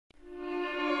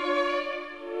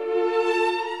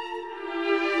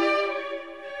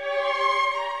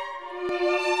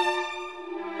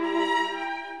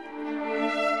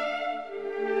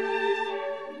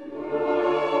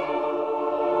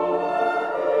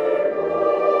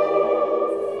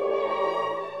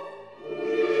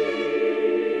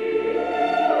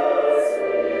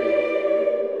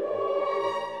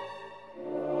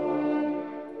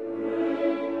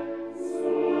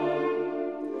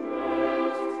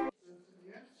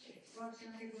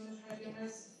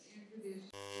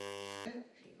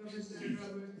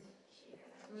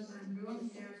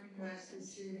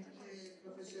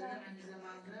aynı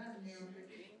zamanda bugün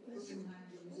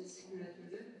müzesi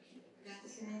küratörü.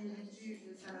 Kendisinin 20.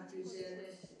 yüzyıl sanatı üzerine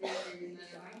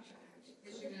yayınları var.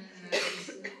 Michigan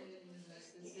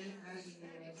Üniversitesi, Harvard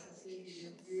Üniversitesi gibi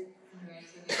büyük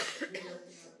üniversiteler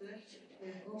yaptı.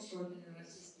 Oxford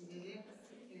Üniversitesi gibi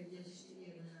gelişti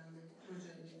yayınlandı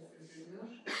projeleri sürdürüyor.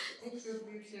 Pek çok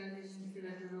büyük serginin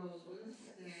küratörü olduğu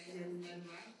yayınları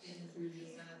var. 20. yüzyıl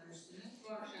sanatı üstüne. Bu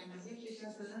akşam bize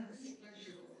Picasso'nun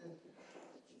başyapıtı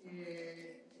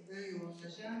ve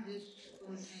yoğunlaşan bir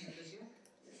konuşma yapacak.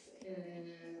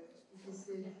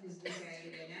 İkisi bizde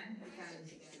sergilenen, bir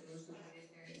tanesi yani doğrusu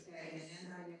bizde sergilenen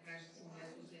Ayna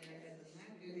Karşısındaki Kızlar,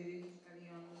 öbürü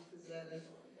Avignon'lu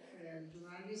Kızlar'ın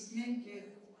duvar resmi ve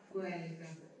Guernica.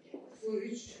 Bu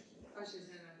üç baş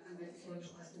eser hakkındaki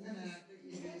konuşmasında merakla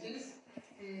izleyeceğiz.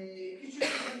 Küçük bir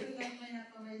hatırlatma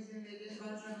yapmama izin verin.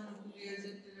 Bazen unutuluyor,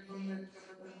 cep telefonları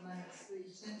kapatılması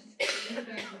için.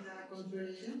 Lütfen bir daha kontrol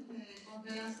edin.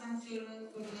 Konferanstan sonra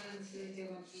sorularınızı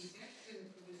cevaplayacak. Evet,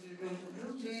 Profesör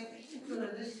Rosenblum ve sonra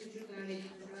da küçük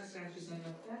davetimiz var karşı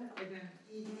tarafta. Efendim,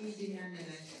 iyi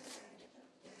dinlenmeler.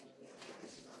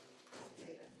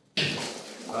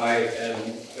 I am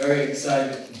very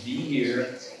excited to be here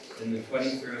in the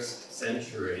 21st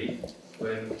century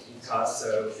when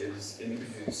Picasso is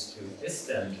introduced to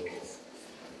Istanbul.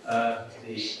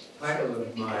 The title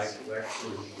of my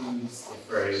lecture includes the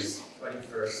phrase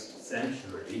 21st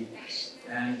century,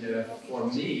 and for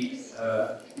me,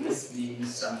 this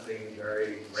means something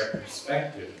very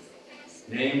retrospective.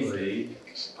 Namely,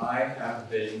 I have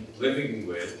been living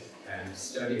with and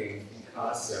studying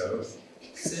Picasso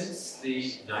since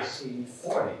the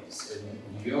 1940s in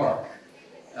New York.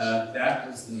 That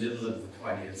was the middle of the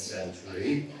 20th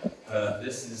century.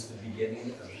 This is the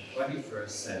beginning of the 21st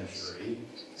century.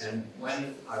 And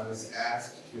when I was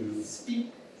asked to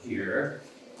speak here,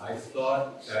 I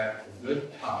thought that a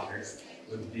good topic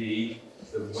would be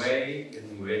the way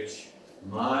in which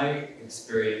my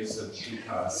experience of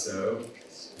Picasso,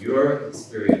 your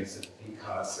experience of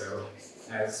Picasso,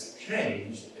 has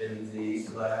changed in the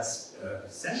last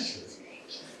century.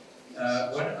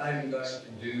 What I'm going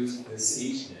to do this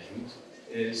evening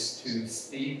is to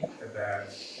speak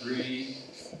about three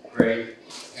great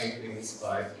paintings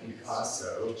by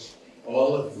Picasso,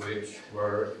 all of which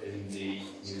were in the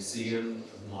Museum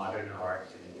of Modern Art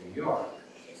in New York.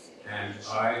 And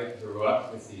I grew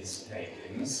up with these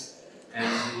paintings,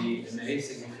 and the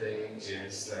amazing thing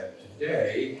is that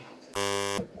today,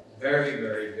 very,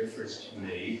 very different to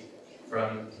me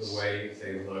from the way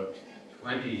they looked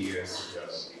 20 years ago,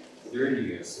 30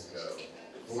 years ago,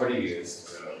 40 years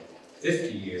ago,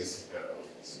 50 years ago.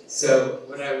 So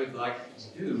what I would like to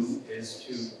do is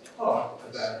to talk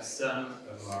about some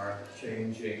of our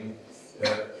changing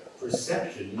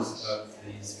perceptions of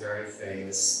these very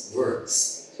famous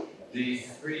works. The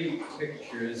three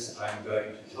pictures I'm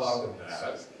going to talk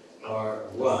about are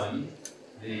one,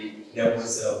 the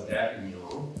Demoiselle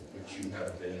d'Avignon, which you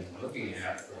have been looking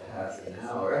at for half an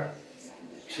hour,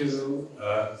 two,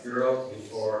 Girl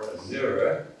Before a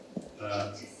Mirror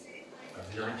of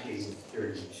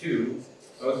 1932.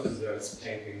 Both of those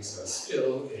paintings are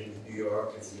still in New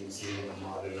York at the Museum of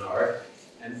Modern Art.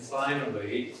 And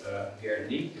finally,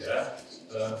 Guernica,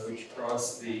 which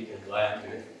crossed the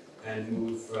Atlantic and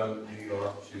moved from New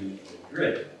York to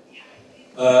Madrid.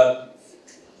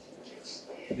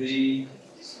 The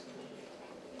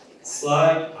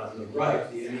slide on the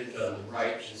right, the image on the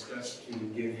right, is just to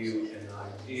give you an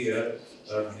idea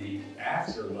of the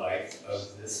afterlife of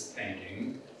this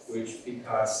painting, which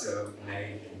Picasso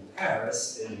made in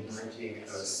Paris in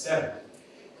 1907.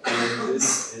 And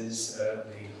this is the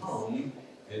home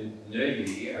in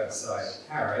Neuilly, outside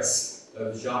Paris,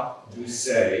 of Jacques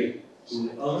Doucet,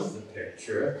 who owned the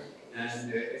picture,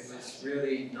 and it was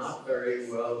really not very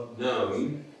well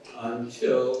known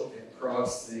until it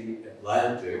crossed the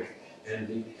Atlantic and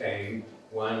became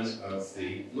one of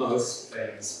the most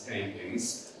famous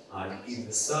paintings on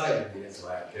either side of the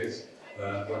Atlantic.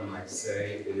 One might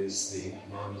say it is the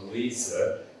Mona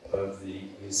Lisa of the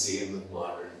Museum of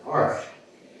Modern Art.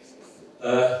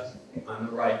 On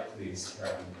the right, please,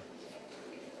 Karen.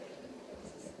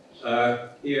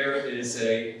 Here is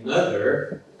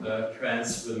another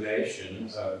transformation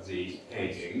of the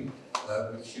painting,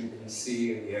 which you can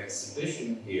see in the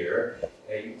exhibition here,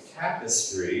 a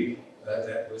tapestry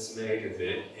that was made of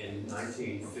it in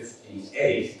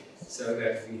 1958, so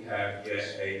that we have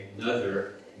yet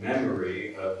another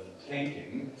memory of the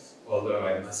painting, although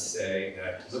I must say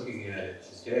that looking at it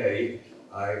today,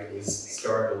 I was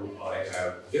startled by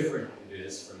how different it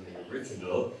is from the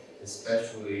original,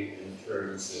 especially in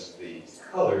terms of the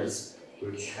colors,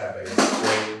 which have a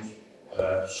strange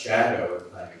shadow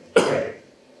kind of way.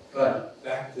 But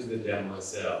back to the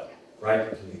demoiselle.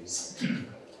 Right, please.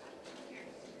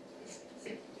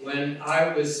 When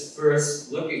I was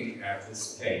first looking at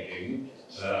this painting,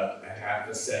 a half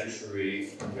a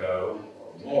century ago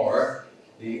or more,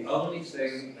 the only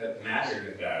thing that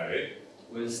mattered about it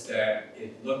was that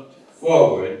it looked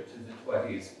forward to the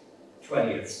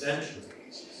 20th century.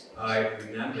 I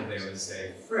remember there was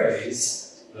a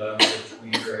phrase which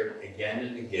we heard again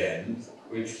and again,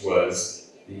 which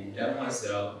was, the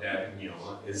Demoiselle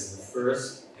d'Avignon is the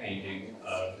first painting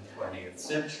of the 20th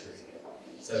century.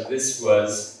 So this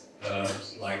was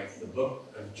like the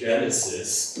book of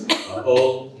Genesis, a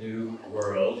whole new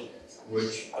world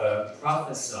which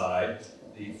prophesied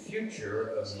the future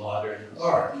of modern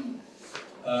art.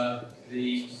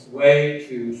 The way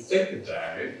to think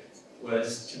about it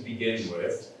was, to begin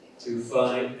with, to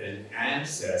find an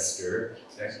ancestor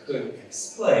that could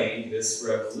explain this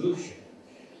revolution.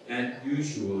 And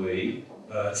usually,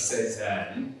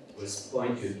 Cézanne was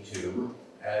pointed to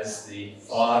as the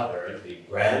father, the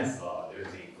grandfather,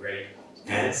 the great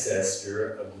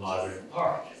ancestor of modern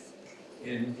art.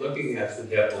 In looking at the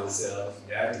Demoiselle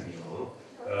d'Avignon,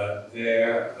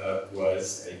 there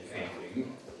was a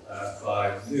painting,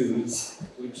 5 nudes,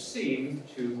 which seemed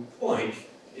to point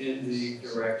in the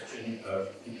direction of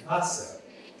Picasso.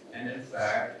 And in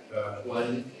fact,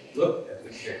 one looked at the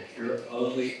picture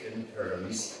only in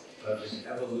terms of an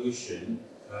evolution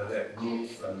that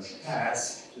moved from the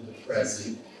past to the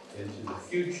present into the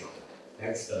future.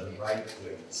 Next on the right,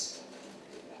 please.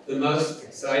 The most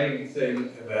exciting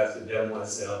thing about the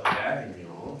Demoiselle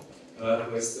d'Avignon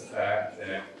was the fact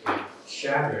that it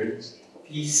shattered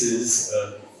pieces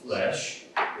of flesh,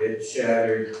 it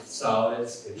shattered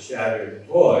solids, it shattered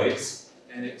voids,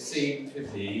 and it seemed to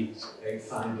be a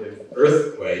kind of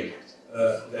earthquake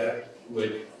that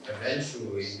would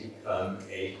eventually become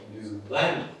a new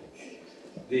language.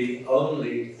 The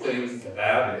only thing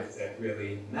about it that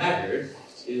really mattered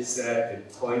is that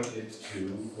it pointed to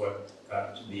what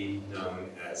got to be known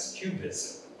as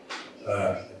Cubism.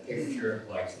 A picture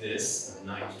like this of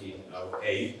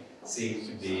 1908 seemed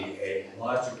to be a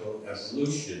logical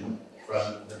evolution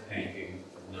from the painting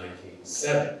of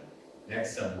 1907.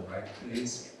 Next on the right,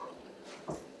 please.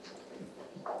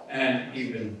 And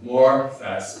even more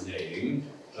fascinating,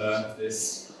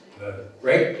 this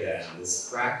breakdown, this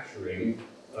fracturing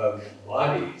of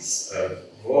bodies, of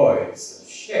voids, of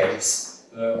shapes,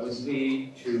 would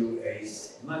lead to a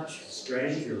much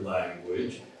stranger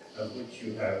language, of which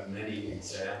you have many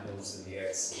examples in the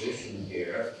exhibition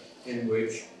here, in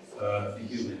which the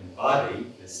human body,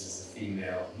 this is the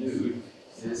female nude,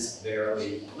 is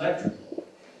barely legible.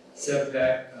 So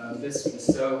that this was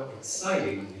so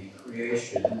exciting, the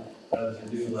creation of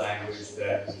the new language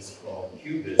that was called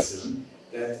Cubism,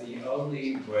 that the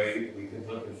only way we could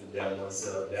look at the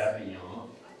Demoiselle d'Avignon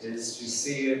is to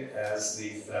see it as the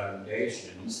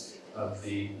foundations of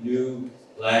the new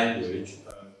language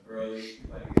of early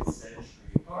 20th century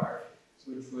art,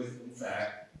 which would in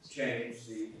fact change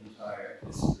the entire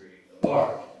history of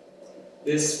art.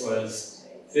 This was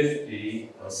 50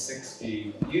 or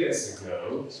 60 years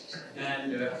ago,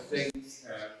 and things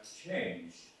have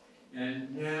changed.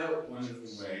 And now one of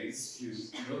the ways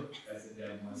to look at the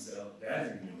Demoiselle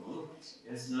d'Avignon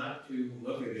is not to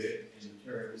look at it in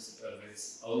terms of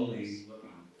its only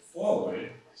looking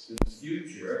forward to the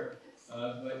future,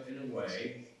 but in a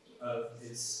way of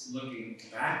its looking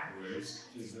backwards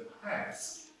to the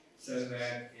past, so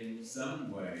that in some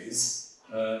ways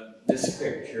this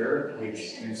picture,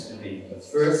 which used to be the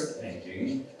first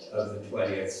painting of the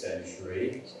 20th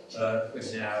century,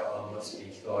 could now almost be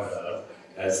thought of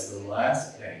as the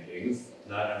last painting,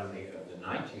 not only of the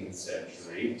 19th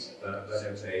century, but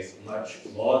of a much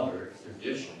longer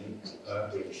tradition,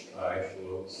 which I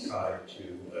will try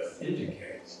to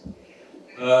indicate.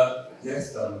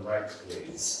 Next on the right,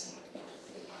 please.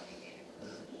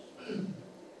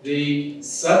 The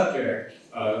subject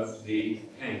of the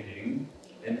painting,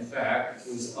 in fact,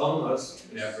 was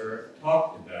almost never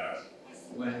talked about.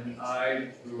 When I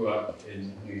grew up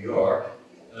in New York,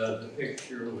 the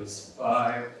picture was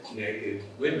 5 naked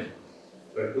women.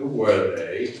 But who were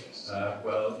they?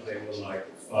 Well, they were like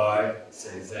 5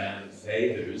 Cézanne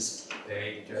bathers.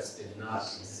 They just did not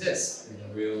exist in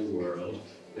the real world.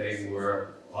 They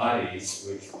were bodies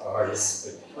which artists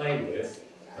could play with,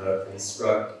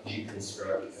 construct,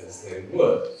 deconstruct as they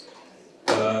would.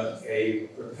 A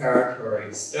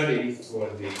preparatory study for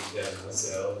the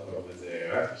Demoiselle over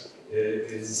there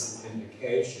is an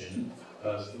indication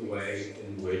of the way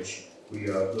in which we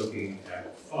are looking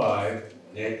at 5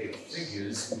 naked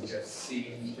figures who just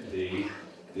seem to be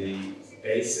the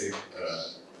basic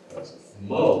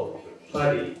mold, the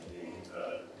putty,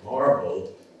 the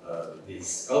marble, the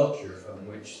sculpture from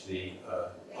which the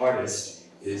artist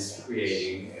is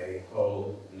creating a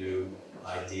whole new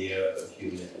idea of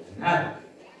human anatomy.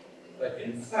 But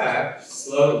in fact,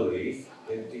 slowly,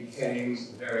 it became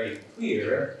very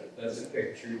clear that the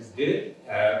picture did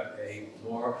have a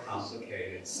more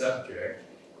complicated subject,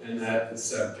 and that the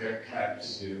subject had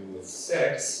to do with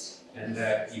sex, and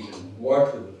that even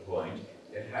more to the point,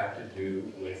 it had to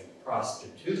do with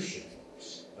prostitution.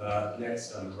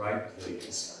 Next on the right,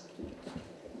 please.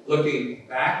 Looking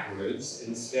backwards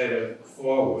instead of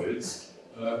forwards,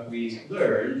 we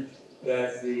learned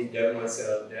that the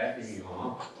Demoiselle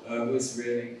d'Avignon was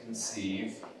really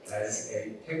conceived as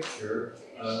a picture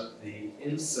of the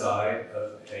inside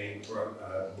of a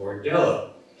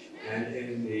bordello. And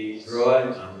in the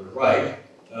drawing on the right,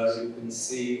 you can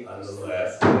see on the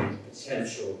left a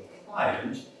potential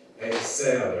client, a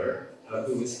sailor,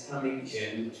 who is coming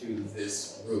into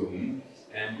this room,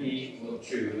 and he will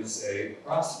choose a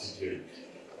prostitute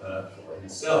for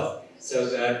himself, so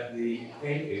that the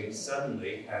painting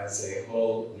suddenly has a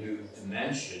whole new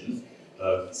dimension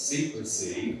of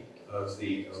secrecy, of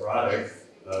the erotic,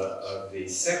 of the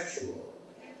sexual.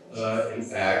 In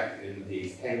fact, in the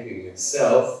painting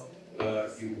itself,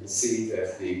 you can see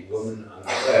that the woman on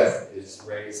the left is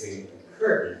raising a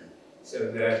curtain,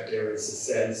 so that there is a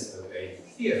sense of a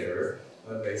theater,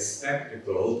 of a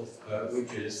spectacle,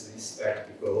 which is the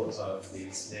spectacle of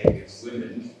these naked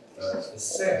women, the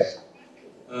set.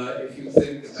 If you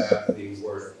think about the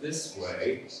work this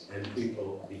way, and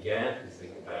people began to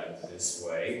think about it this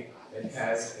way, it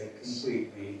has a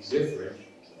completely different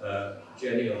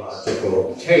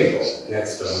genealogical table.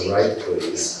 Next on the right,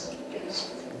 please.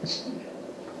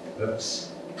 Oops.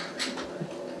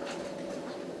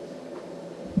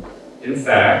 In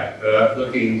fact,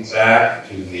 looking back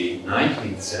to the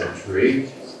 19th century,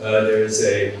 there's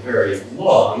a very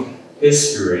long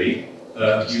history,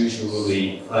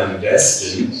 usually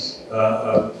clandestine,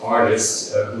 of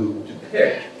artists who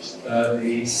depict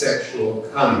the sexual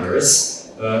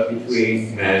commerce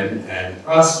between men and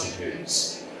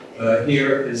prostitutes.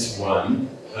 Here is one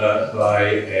by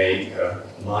a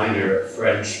minor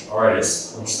French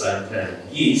artist, Constantin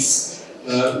Guise,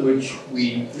 which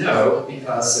we know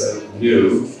Picasso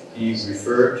knew. He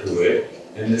referred to it,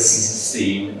 and this is a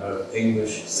scene of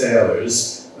English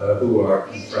sailors who are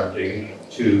confronting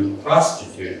two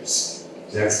prostitutes.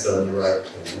 Next on the right,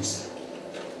 please.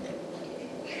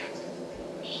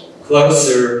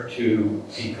 Closer to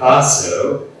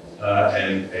Picasso,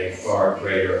 and a far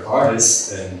greater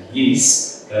artist than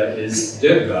Guise, is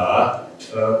Degas,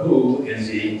 who in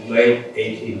the late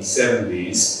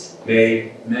 1870s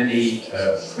made many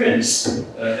prints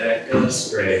that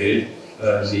illustrated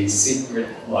the secret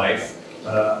life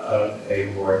of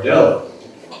a bordello.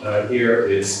 Here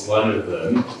is one of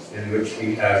them, in which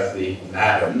we have the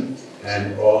madam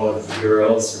and all of the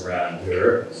girls around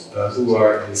her who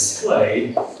are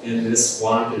displayed in this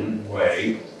wanton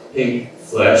way, pink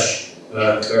flesh,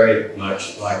 very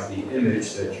much like the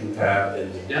image that you have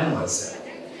in the Demoiselle.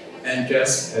 And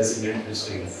just as an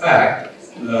interesting fact,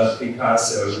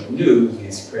 Picasso knew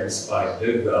these prints by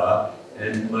Degas,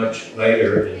 and much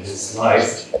later in his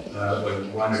life,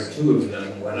 when one or two of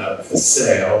them went up for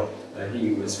sale,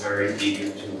 he was very eager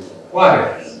to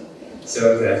acquire them.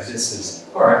 So that this is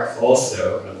part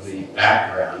also of the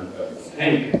background of the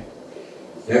painting.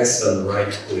 Next on the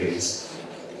right, please.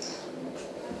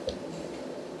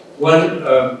 One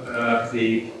of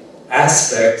the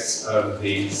aspects of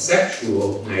the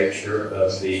sexual nature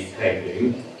of the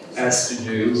painting has to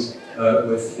do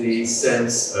with the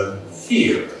sense of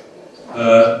fear.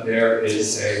 There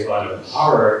is a lot of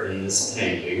horror in this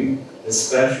painting,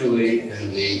 especially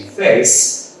in the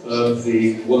face of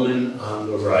the woman on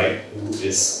the right who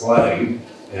is squatting,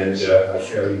 and I'll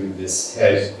show you this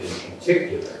head in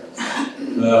particular.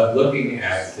 Looking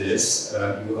at this,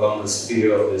 you almost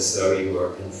feel as though you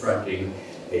are confronting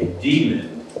a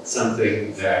demon,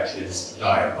 something that is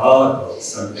diabolical,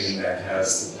 something that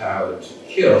has the power to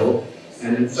kill.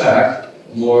 And in fact,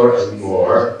 more and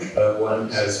more,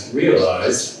 one has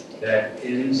realized that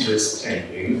in this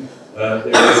painting, there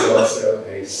is also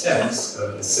a sense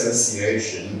of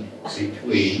association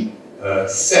between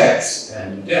sex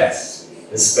and death,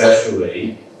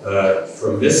 especially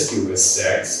promiscuous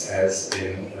sex, as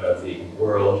in the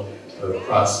world of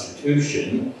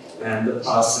prostitution, and the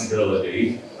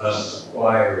possibility of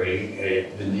acquiring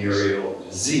a venereal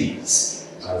disease.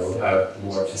 I will have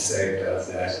more to say about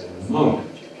that in a moment.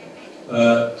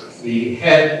 The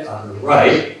head on the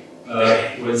right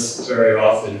was very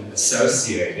often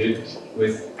associated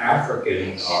with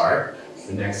African art.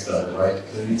 The next on the right,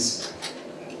 please.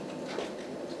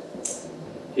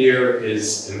 Here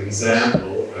is an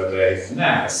example of a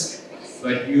mask,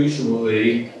 but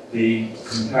usually the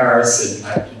comparison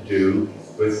had to do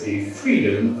with the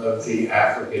freedom of the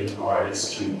African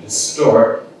artist to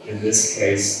distort, in this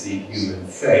case, the human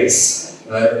face,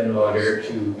 in order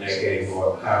to make a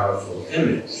more powerful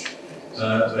image.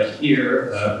 But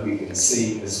here we can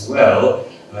see as well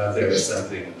there is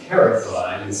something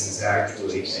terrifying. This is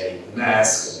actually a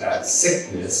mask about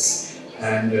sickness,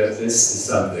 and this is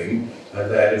something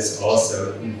that is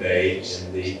also conveyed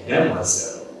in the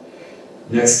Demoiselle.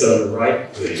 Next on the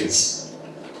right, please.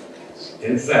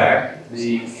 In fact,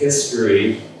 the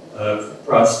history of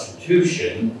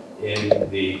prostitution in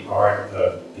the art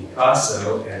of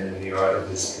Picasso and in the art of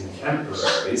his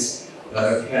contemporaries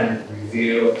can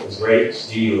reveal a great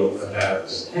deal about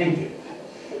the painting.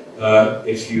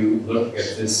 If you look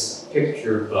at this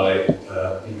picture by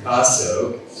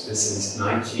Picasso, this is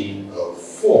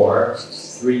 1904,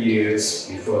 3 years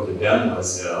before the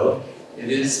Demoiselle. It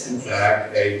is, in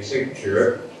fact, a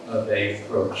picture of a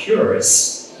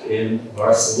procuress in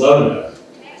Barcelona,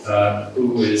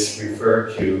 who is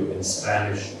referred to in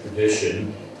Spanish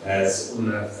tradition as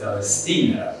una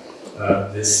Celestina.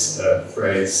 This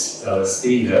phrase,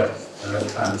 Celestina,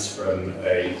 comes from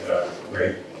a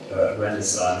great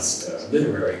Renaissance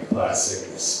literary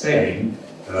classic of Spain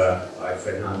by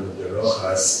Fernando de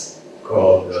Rojas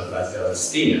called La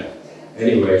Celestina.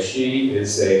 Anyway, she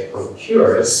is a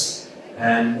procuress,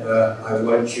 and I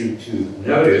want you to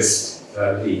notice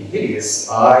the hideous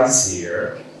eyes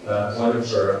here. One of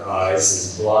her eyes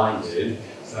is blinded,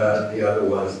 the other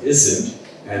one isn't,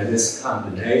 and this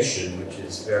combination, which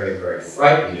is very, very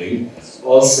frightening,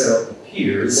 also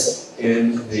appears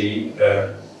in the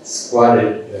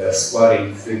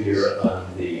squatting figure on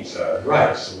the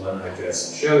right, the one I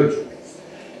just showed you.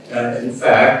 In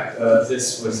fact,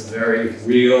 this was a very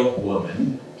real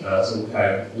woman who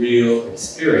had real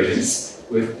experience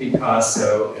with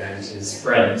Picasso and his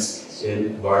friends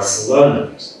in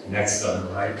Barcelona. Next on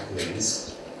the right,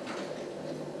 please.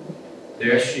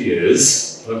 There she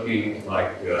is, looking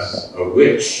like a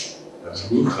witch, a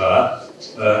bruja,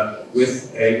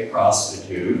 with a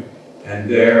prostitute. And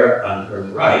there on her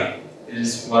right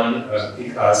is one of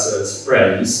Picasso's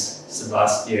friends,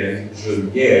 Sébastien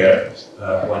Junier,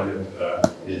 one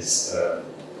of his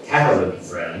Catalan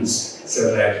friends,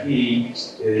 so that he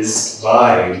is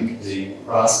buying the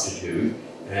prostitute,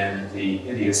 and the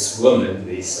hideous woman,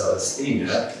 the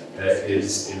Celestina,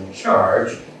 is in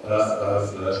charge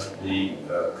of the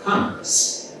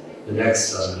commerce. The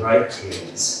next on the right,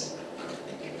 please.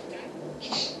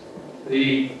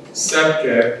 The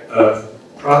subject of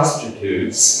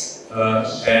prostitutes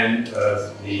and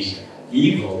of the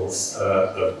evils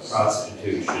of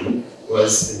prostitution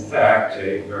was in fact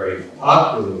a very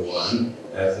popular one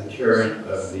at the turn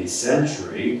of the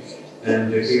century,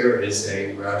 and here is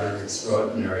a rather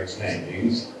extraordinary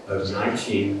painting of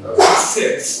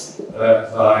 1906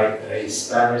 by a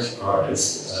Spanish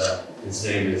artist. His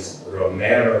name is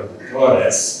Romero de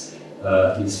Torres.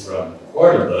 He's from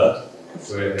Córdoba,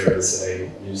 where there is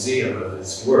a museum of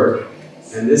his work.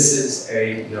 And this is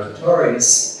a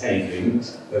notorious painting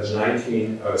of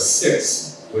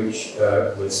 1906, which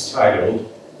was titled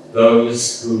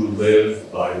 "Those Who Live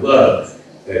by Love,"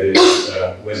 that is,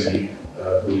 women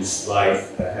whose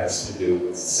life has to do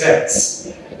with sex.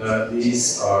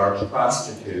 These are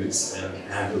prostitutes in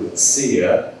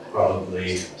Andalusia,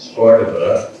 probably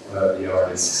Córdoba, the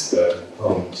artist's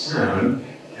hometown.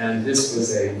 And this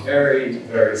was a very,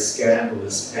 very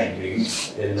scandalous painting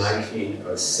in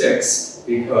 1906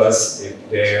 because it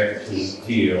dared to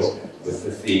deal with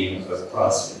the theme of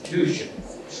prostitution.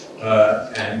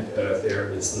 And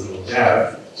there is little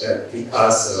doubt that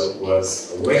Picasso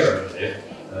was aware of it.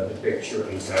 The picture,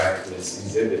 in fact, was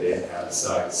exhibited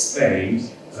outside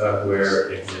Spain, where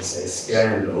it was a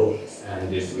scandal,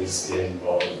 and it was in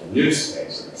all of the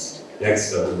newspapers.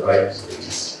 Next on the right,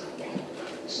 please.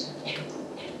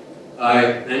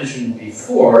 I mentioned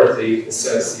before the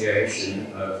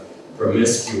association of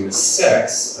promiscuous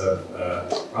sex, of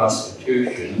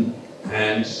prostitution,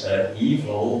 and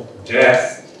evil,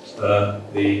 death,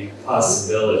 the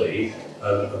possibility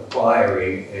of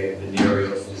acquiring a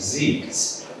venereal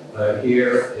disease.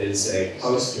 Here is a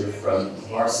poster from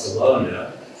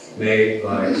Barcelona made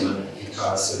by one of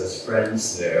Picasso's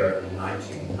friends there in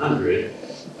 1900.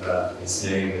 His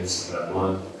name is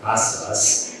Ramon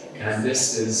Casas, and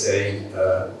this is a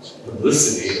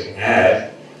publicity, an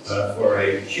ad for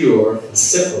a cure for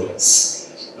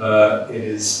syphilis. It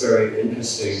is very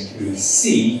interesting to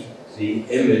see the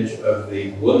image of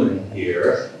the woman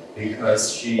here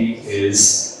because she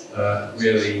is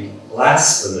really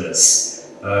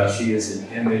blasphemous. She is an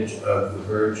image of the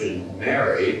Virgin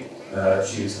Mary.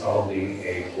 She is holding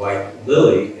a white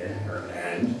lily in her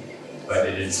hand, but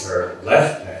it is her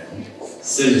left hand,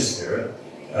 sinister.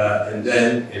 And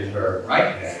then in her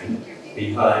right hand,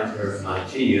 behind her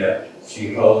mantilla,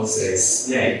 she holds a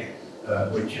snake,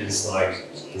 which is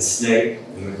like the snake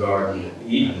in the Garden of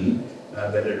Eden,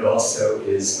 but it also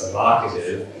is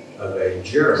evocative of a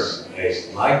germ, a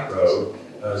microbe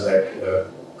that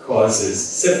causes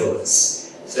syphilis.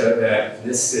 So that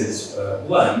this is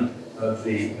one of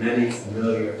the many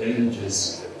familiar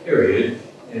images of the period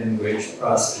in which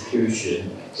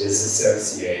prostitution is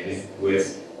associated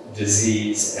with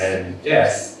disease and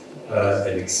death,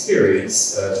 an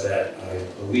experience that I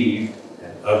believe,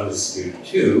 and others do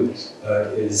too,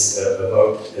 is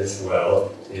evoked as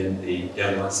well in the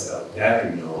Demoiselle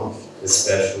d'Avignon,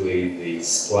 especially the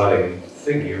squatting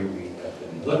figure we have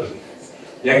been looking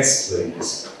at. Next,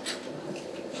 please.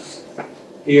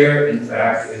 Here, in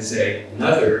fact, is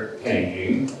another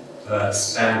painting,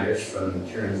 Spanish from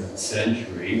the turn of the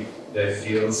century, that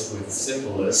deals with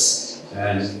syphilis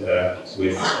and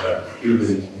with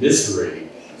human misery.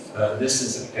 This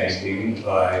is a painting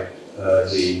by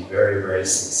the very, very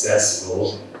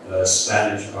successful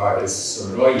Spanish artist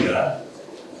Sorolla,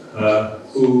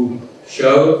 who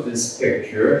showed this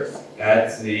picture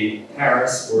at the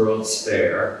Paris World's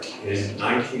Fair in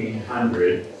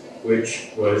 1900, which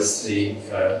was the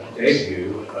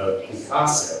debut of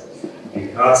Picasso.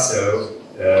 Picasso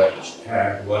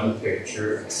had one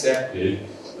picture accepted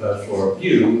for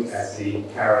view at the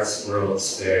Paris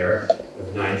World's Fair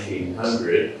of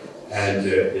 1900, and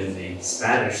in the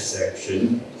Spanish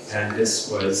section, and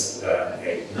this was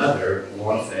another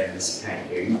more famous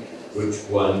painting which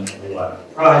won a lot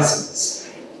of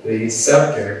prizes. The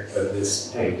subject of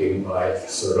this painting by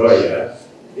Sorolla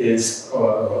is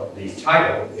called, the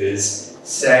title is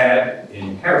Sad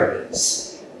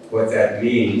Inheritance. What that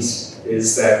means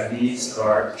is that these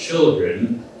are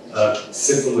children of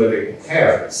syphilitic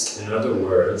parents. In other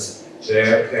words,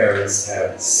 their parents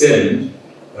have sinned,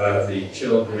 the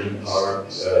children are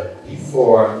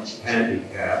deformed,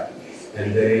 handicapped,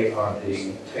 and they are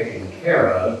being taken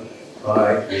care of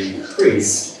by the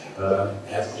priest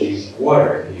at the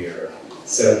water here.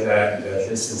 So that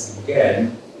this is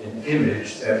again an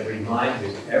image that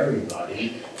reminded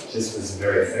everybody, this was a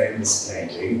very famous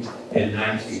painting in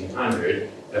 1900,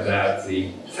 about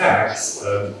the facts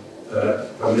of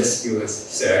promiscuous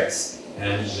sex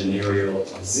and venereal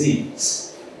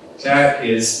disease. That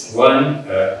is one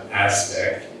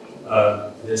aspect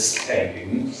of this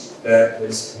painting that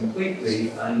was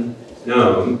completely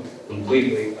unknown,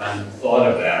 completely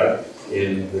unthought about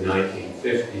in the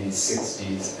 1950s,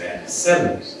 60s, and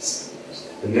 70s.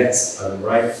 The next on the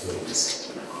right,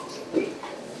 please.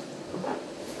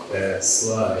 That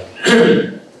slide.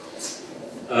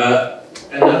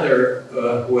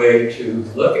 Another way to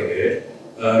look at it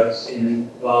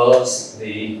involves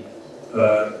the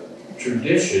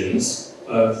traditions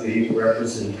of the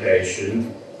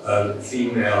representation of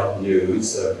female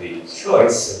nudes, of the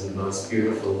choice of the most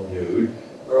beautiful nude,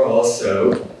 or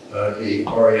also the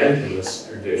Orientalist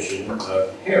tradition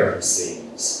of harem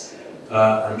scenes.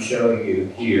 I'm showing you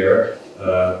here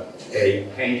a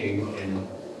painting in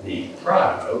the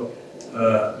Prado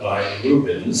by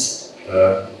Rubens.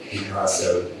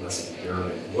 Picasso must have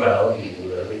known it well. He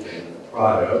knew everything in the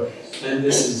Prado. And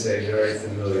this is a very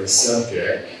familiar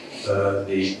subject,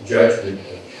 the Judgment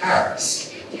of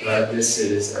Paris. This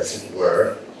is, as it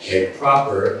were, a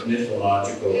proper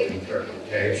mythological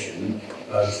interpretation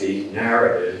of the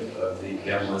narrative of the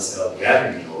Demoiselle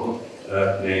d'Avignon,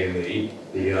 namely,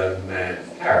 the young man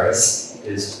Paris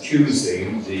is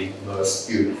choosing the most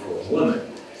beautiful woman,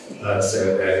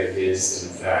 so that it is, in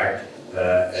fact,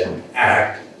 an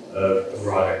act of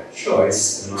erotic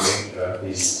choice among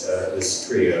this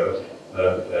trio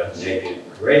of naked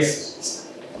graces.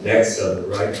 Next on the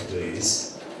right,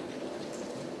 please.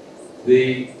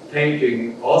 The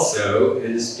painting also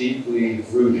is deeply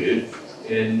rooted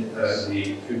in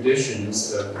the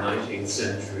traditions of 19th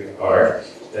century art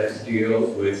that deal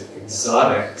with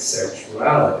exotic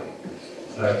sexuality.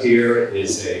 Here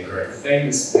is a very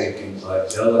famous painting by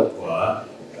Delacroix,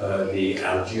 the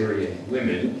Algerian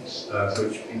Women,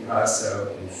 which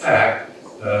Picasso, in fact,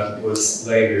 was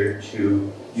later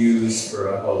to use for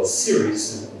a whole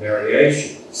series of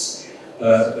variations.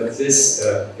 But this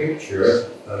picture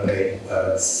of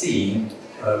a scene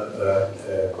of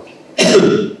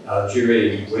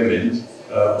Algerian women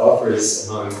offers,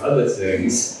 among other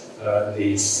things,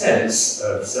 the sense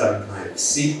of some kind of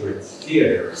secret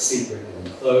theater, secret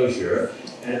enclosure,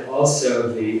 and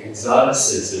also the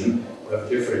exoticism of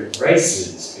different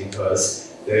races,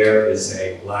 because there is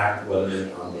a black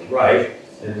woman on the right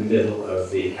in the middle of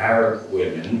the Arab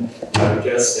women,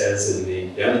 just as in the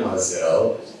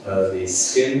demoiselle, the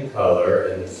skin color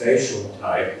and the facial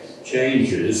type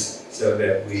changes so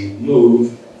that we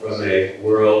move from a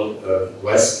world of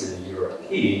Western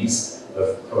Europeans,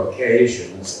 of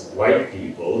Caucasians, of white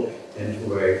people,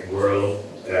 into a world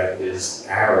that is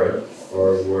Arab,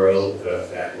 or a world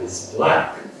that is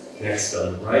black. Next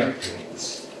on the right,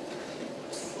 please.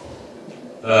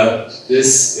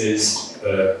 This is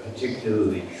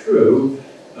particularly true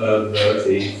of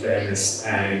the famous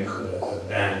Ang of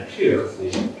Banatürk,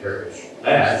 the Turkish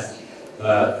bath,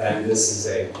 and this is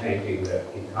a painting that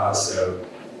Picasso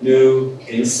knew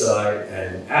inside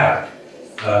and out.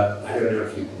 I don't know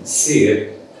if you can see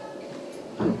it.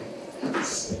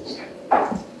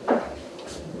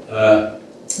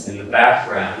 In the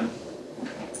background,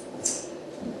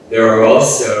 there are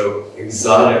also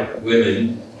exotic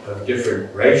women of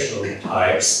different racial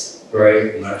types,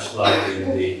 very much like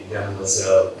in the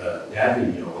Demoiselle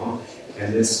d'Avignon,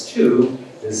 and this too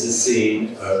is a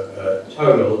scene of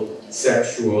total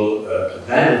sexual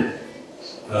abandon.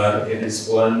 It is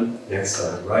one, next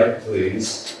on the right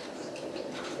please,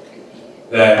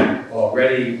 that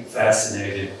already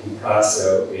fascinated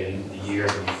Picasso in the year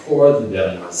before the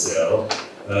Demoiselle.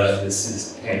 This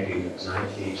is a painting of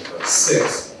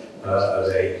 1906 of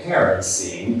a harem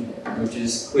scene, which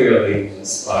is clearly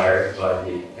inspired by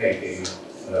the painting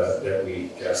that we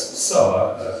just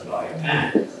saw by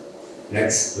Anne.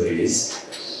 Next,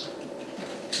 please.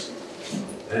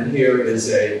 And here is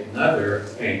another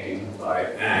painting by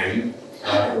Ang,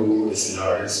 who is an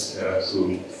artist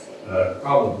who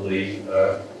probably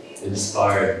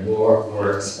inspired more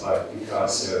works by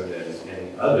Picasso than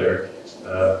any other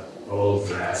old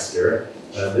master.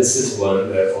 This is one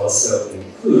that also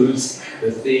includes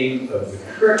the theme of the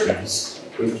curtains,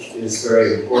 which is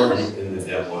very important in the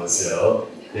Demoiselle.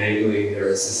 Namely, there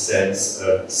is a sense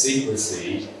of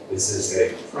secrecy. This is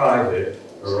a private,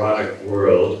 erotic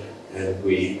world, and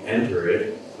we enter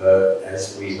it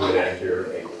as we would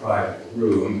enter a private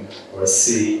room or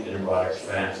see an erotic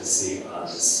fantasy on the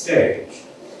stage.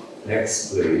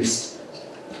 Next, please.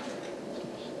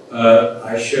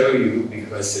 I show you,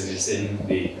 because it is in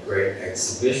the great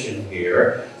exhibition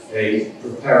here, a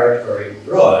preparatory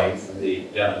drawing for the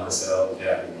Demoiselle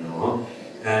d'Avignon,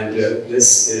 and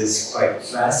this is quite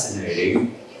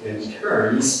fascinating in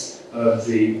terms of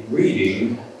the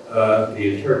reading,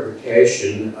 the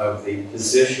interpretation of the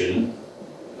position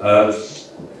of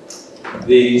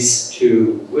these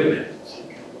two women.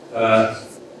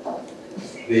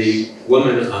 The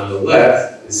woman on the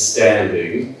left is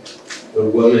standing. The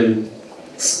woman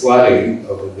squatting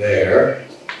over there,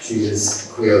 she is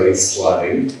clearly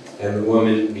squatting, and the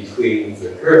woman between the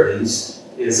curtains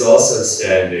is also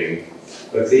standing.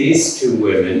 But these two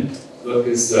women look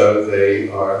as though they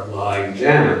are lying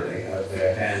down. They have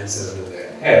their hands over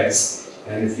their heads,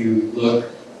 and if you look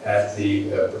at the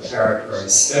preparatory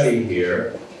study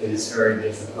here, it is very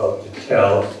difficult to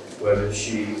tell whether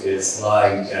she is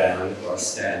lying down or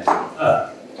standing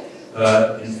up.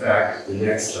 In fact, the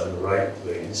next on the right,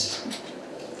 please.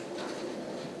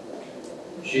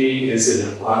 She is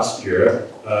in a posture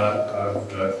of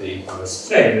the most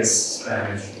famous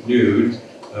Spanish nude,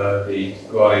 the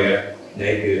Goya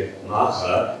naked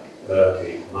maja,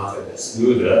 the maja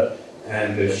desnuda,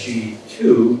 and she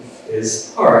too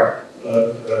is part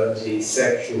of the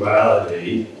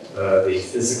sexuality, the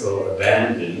physical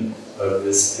abandon of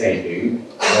this painting,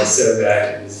 so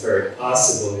that it is very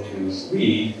possible to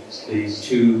read the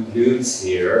two nudes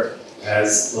here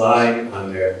as lying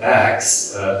on their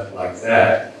backs like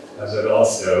that, but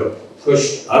also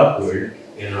pushed upward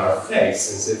in our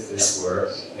face as if this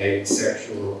were a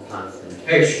sexual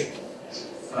confrontation.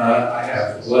 I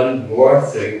have one more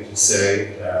thing to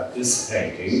say about this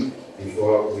painting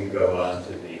before we go on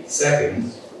to the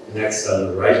second. Next on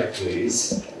the right,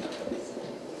 please.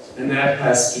 And that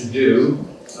has to do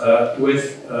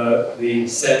with the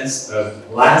sense of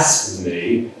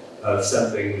blasphemy of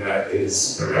something that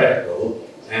is heretical,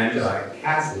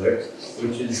 anti-Catholic,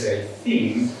 which is a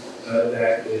theme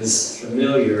that is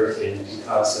familiar in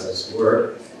Picasso's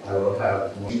work. I will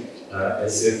have more,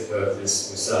 as if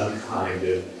this was some kind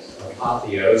of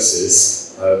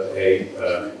apotheosis of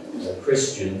a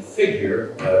Christian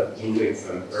figure moving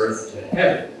from earth to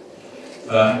heaven.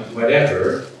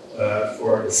 Whatever,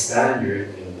 for a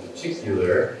Spaniard in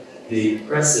particular, the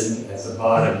crescent at the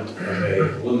bottom of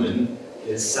a woman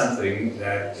is something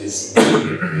that is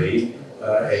immediately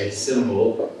a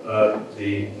symbol of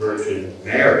the Virgin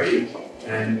Mary,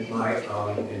 and my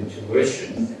own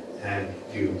intuition, and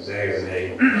you may or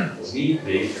may not believe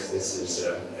me, because this is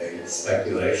a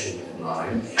speculation of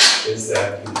mine, is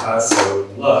that Picasso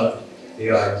loved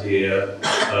the idea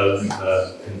of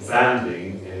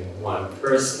confounding in one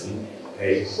person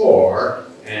a whore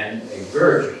and a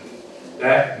virgin.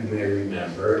 That, you may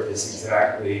remember, is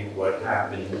exactly what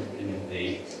happened in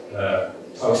the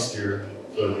poster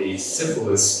for the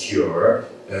syphilis cure.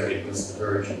 It was the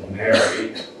Virgin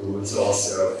Mary, who was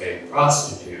also a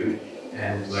prostitute,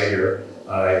 and later,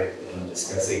 in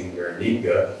discussing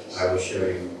Guernica, I will show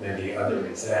you many other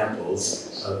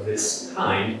examples of this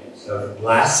kind of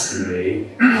blasphemy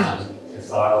on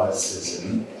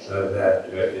Catholicism that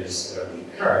is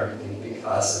recurrent in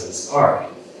Picasso's art.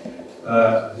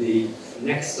 The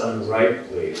next on the right,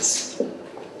 please.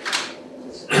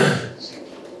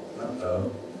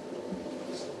 Uh-oh.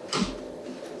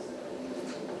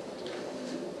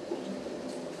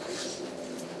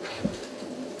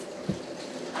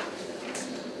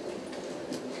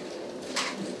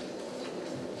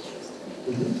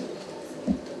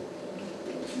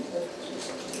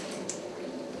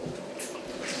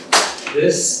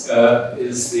 This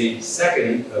is the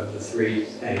second of the three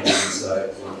paintings I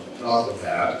want to talk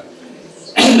about.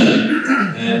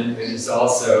 And it is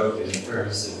also, in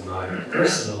terms of my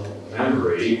personal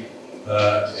memory,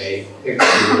 a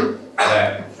picture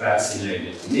that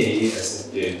fascinated me, as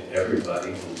it did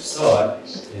everybody who saw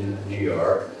it in New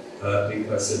York,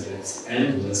 because of its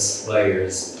endless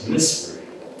layers of mystery.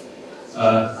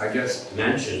 I just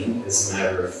mentioned, as a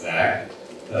matter of fact,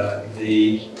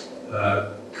 the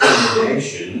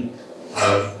combination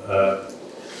of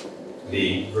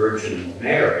the Virgin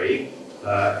Mary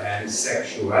and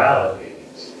sexuality.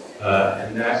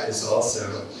 And that is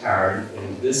also apparent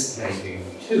in this painting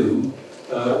too,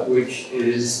 which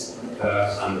is,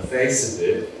 on the face of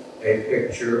it, a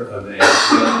picture of a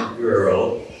young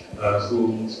girl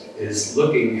who is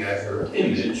looking at her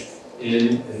image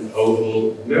in an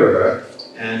oval mirror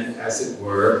and, as it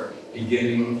were,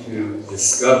 beginning to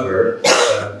discover,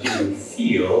 to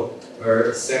feel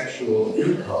her sexual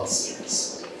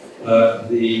impulses.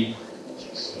 The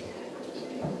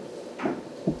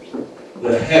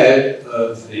head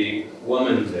of the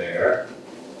woman there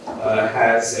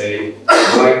has a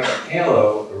white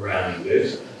halo around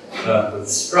it with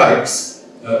stripes,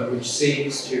 which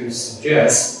seems to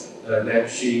suggest that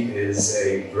she is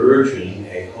a virgin,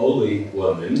 a holy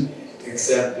woman,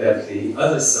 except that the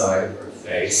other side of her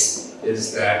face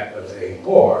is that of a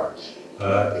whore.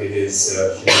 It is,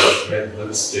 she has red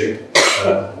lipstick,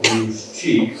 rouge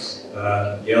cheeks,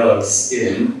 yellow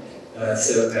skin,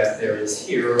 so that there is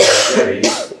here already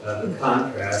the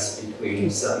contrast between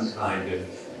some kind of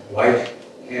white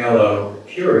halo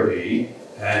purity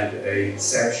and a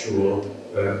sexual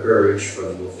urge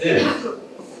from within.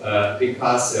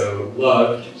 Picasso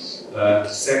loved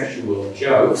sexual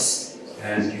jokes,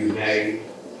 and you may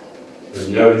have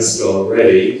noticed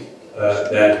already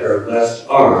that her left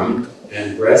arm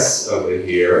and breasts over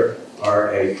here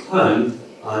are a pun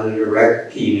on an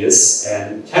erect penis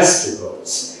and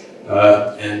testicles.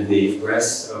 And the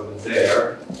breasts over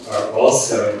there are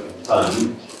also a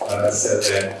pun, so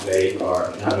that they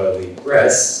are not only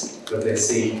breasts, but they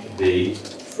seem to be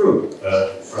fruit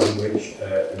from which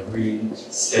a green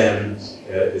stem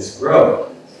is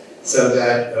growing. So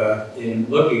that in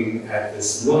looking at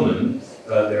this woman,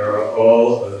 there are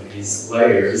all of these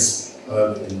layers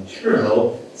of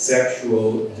internal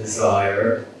sexual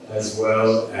desire, as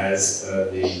well as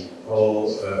the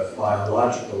whole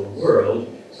biological world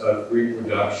of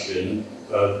reproduction,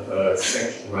 of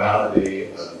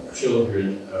sexuality, of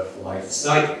children, of life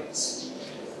cycles.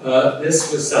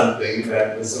 This was something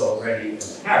that was already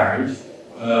apparent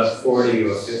 40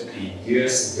 or 50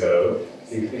 years ago.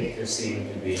 The picture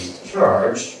seemed to be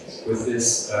charged with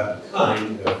this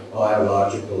kind of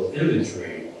biological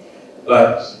imagery.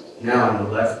 But now on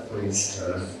the left, please.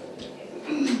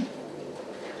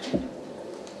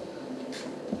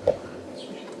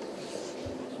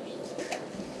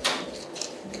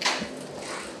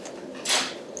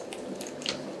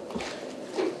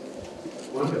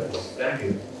 Wonderful, thank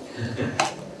you.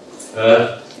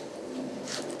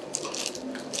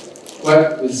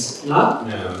 What was not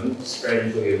known,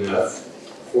 strangely enough,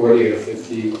 40 or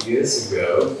 50 years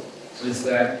ago, was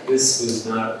that this was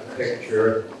not a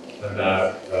picture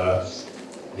about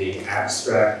the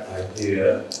abstract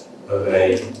idea of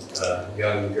a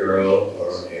young girl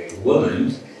or a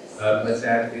woman, but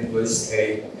that it was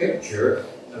a picture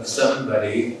of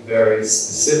somebody very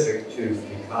specific to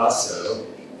Picasso,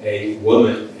 a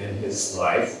woman in his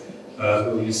life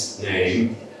whose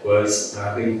name was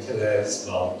Marie-Thérèse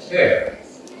Voltaire.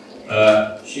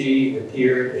 She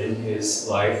appeared in his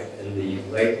life in the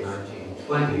late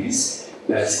 1920s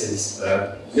as his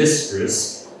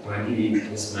mistress when he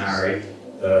was married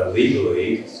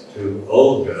legally to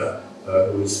Olga,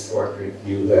 whose portrait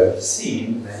you have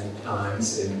seen many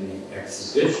times in the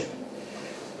exhibition.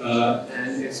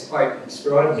 And it's quite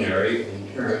extraordinary in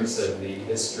terms of the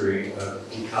history of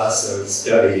Picasso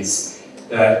studies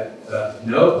that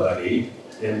nobody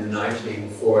in the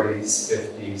 1940s,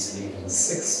 50s, and even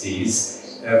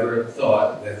 60s ever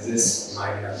thought that this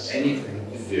might have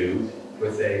anything to do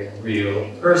with a real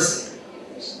person.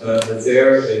 But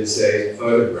there is a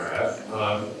photograph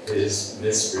of his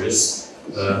mistress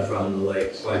from the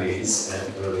late 20s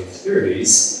and early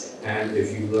 30s, and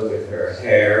if you look at her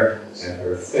hair and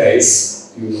her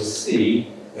face, you will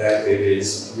see that it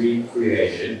is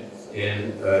recreated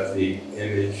in the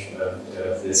image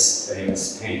of this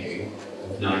famous painting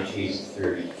of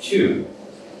 1932.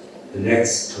 The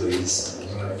next, please.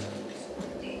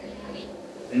 Right.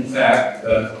 In fact,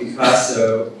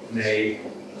 Picasso made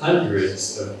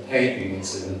hundreds of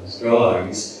paintings and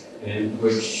drawings in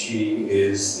which she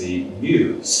is the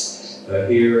muse.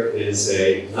 Here is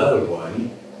another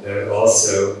one that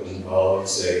also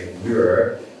involves a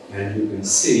mirror, and you can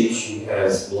see she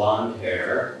has blonde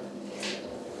hair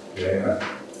there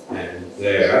and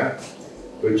there,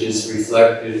 which is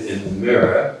reflected in the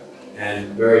mirror, and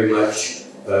very much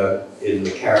in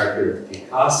the character of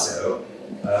Picasso.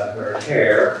 Her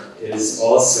hair is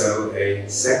also a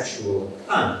sexual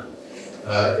pun.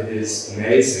 It is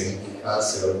amazing.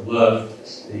 Picasso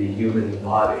loved the human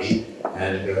body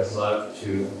and loved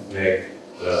to make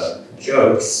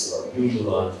jokes or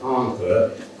double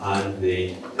entendre on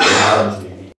the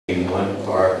analogy between one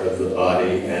part of the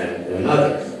body and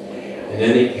another. In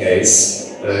any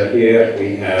case, here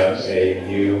we have a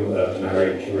view of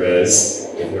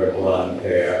Marie-Thérèse with her blonde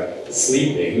hair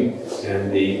sleeping,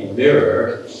 and the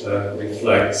mirror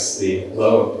reflects the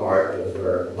lower part of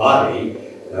her body,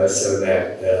 so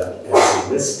that, as in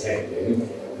this painting,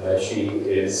 she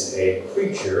is a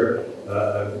creature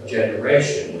of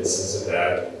generation. This is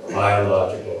about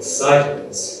biological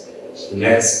cycles.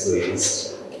 Next,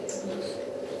 please.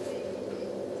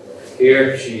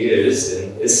 Here she is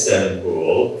in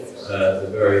Istanbul, the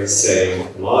very same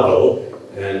model,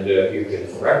 and you can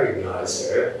recognize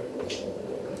her.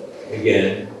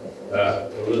 Again, a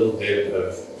little bit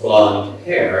of blonde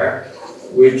hair,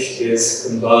 which is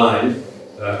combined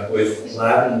with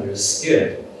lavender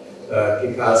skin.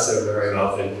 Picasso very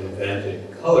often invented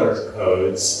color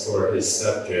codes for his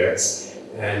subjects,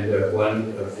 and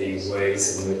one of the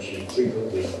ways in which he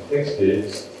frequently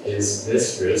depicted his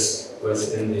mistress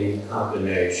was in the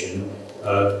combination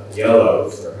of yellow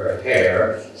for her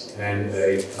hair and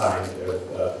a kind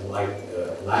of light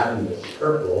lavender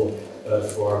purple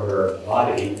for her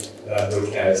body,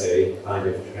 which has a kind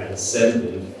of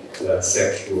transcendent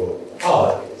sexual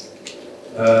quality.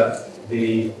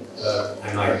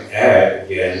 I might add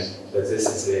again that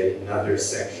this is another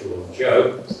sexual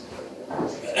joke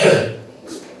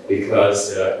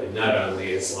because it not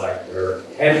only is like her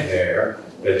head hair,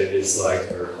 but it is like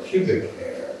her pubic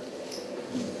hair.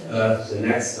 The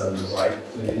next on the right,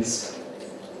 please.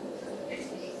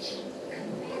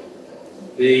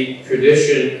 The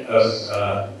tradition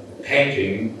of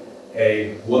painting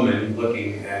a woman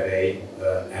looking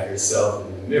at herself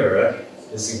in the mirror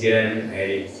is again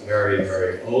a very,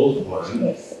 very old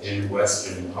one in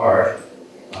Western art.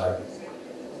 I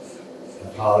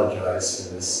apologize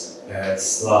for this bad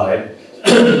slide.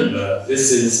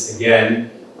 This is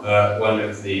again one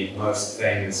of the most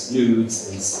famous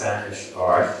nudes in Spanish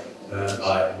art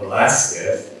by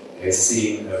Velázquez, a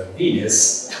scene of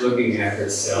Venus looking at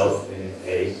herself in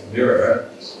a mirror.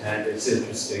 And it's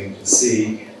interesting to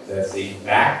see that the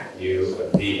back view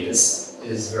of Venus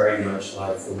is very much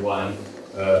like the one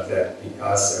that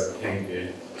Picasso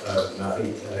painted of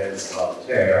Marie-Thérèse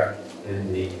Voltaire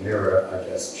in the mirror I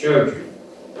just showed you.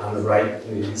 On the right,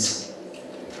 please.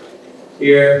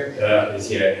 Here is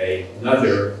yet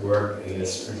another work in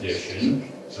this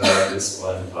tradition, this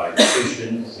one by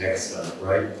Titian. Next on the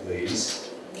right, please.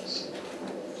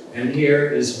 And here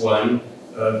is one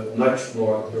of much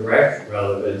more direct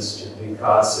relevance to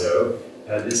Picasso.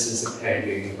 This is a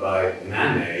painting by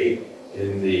Manet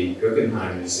in the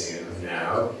Guggenheim Museum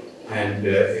now, and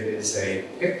it is a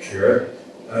picture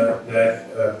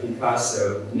that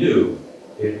Picasso knew.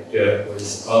 It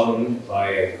was owned by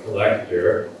a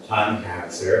collector,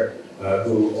 Tannhäuser,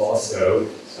 who also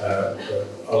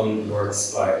owned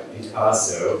works by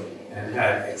Picasso and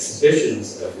had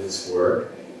exhibitions of his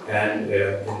work. And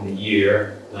in the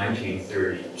year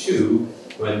 1932,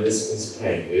 when this was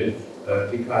painted,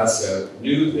 Picasso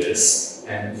knew this,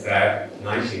 and in fact,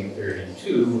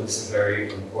 1932 was a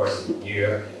very important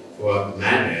year for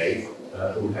Manet,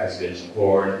 who had been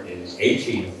born in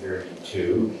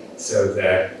 1832, so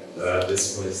that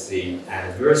this was the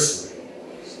anniversary.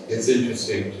 It's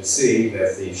interesting to see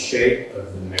that the shape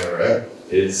of the mirror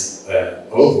is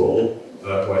oval,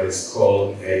 what is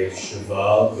called a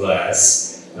cheval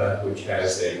glass, which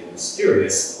has a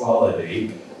mysterious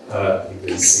quality. You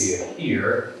can see it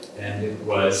here, and it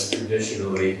was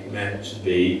traditionally meant to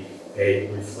be a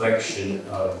reflection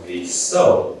of the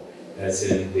soul, as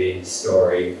in the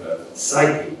story of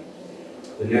Psyche.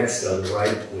 The next on the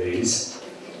right, please.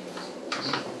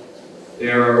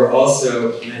 There are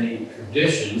also many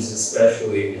traditions,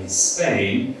 especially in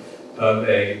Spain, of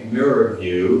a mirror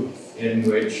view in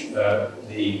which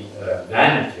the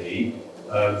vanity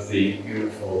of the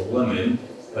beautiful woman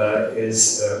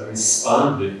is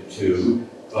responded to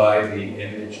by the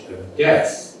image of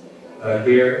death.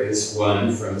 Here is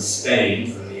one from Spain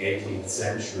from the 18th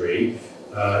century,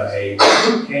 a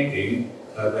painting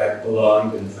that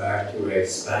belonged, in fact, to a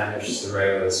Spanish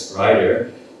surrealist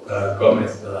writer,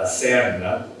 Gómez de la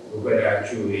Serna, who had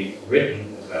actually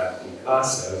written about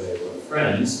Picasso. They were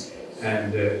friends,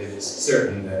 and it is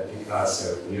certain that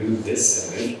Picasso knew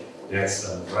this image. Next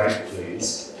on the right,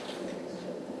 please.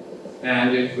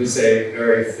 And it was a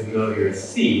very familiar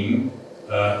theme,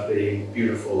 the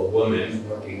beautiful woman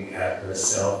looking at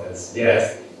herself as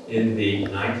death in the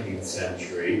 19th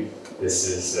century. This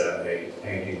is a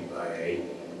painting by a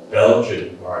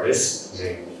Belgian artist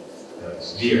named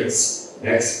Wiertz.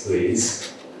 Next,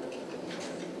 please.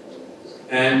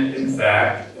 And in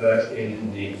fact,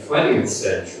 in the 20th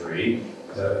century,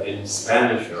 in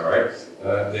Spanish art,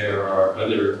 there are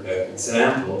other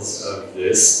examples of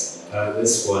this.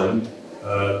 This one,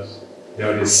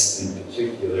 notice in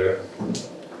particular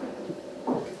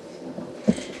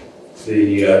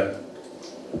the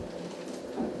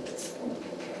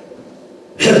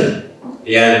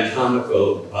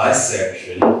anatomical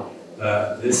bisection.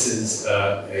 This is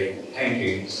a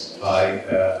painting by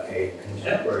a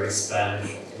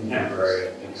Spanish contemporary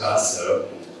of Picasso,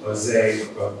 Jose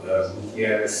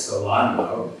Gutierrez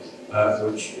Solano,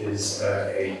 which is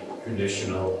a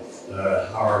traditional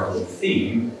horrible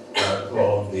theme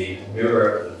called the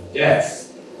Mirror of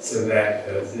Death, so that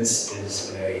this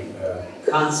is a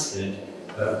constant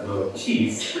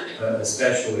motif,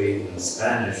 especially in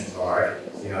Spanish art,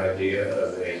 the idea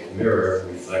of a mirror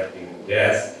reflecting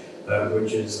death,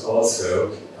 which is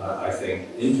also, I think,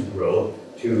 integral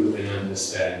to an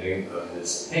understanding of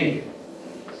this painting.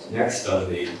 Next on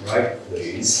the right,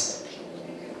 please.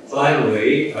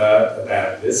 Finally,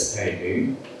 about this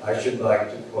painting, I should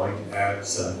like to point out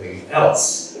something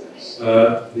else.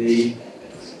 The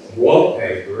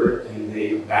wallpaper in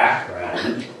the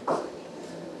background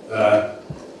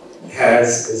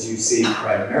has, as you see,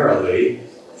 primarily,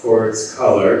 for its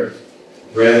color,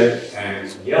 red and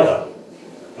yellow.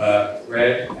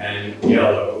 Red and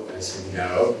yellow, as we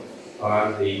know,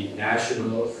 are the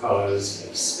national colors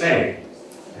of Spain.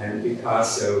 And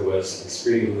Picasso was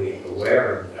extremely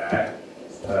aware of that,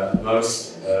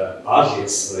 most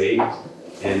obviously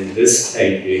in this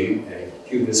painting, a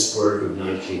Cubist work of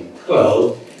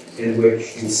 1912, in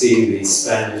which you see the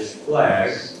Spanish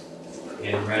flag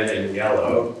in red and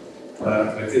yellow,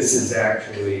 but this is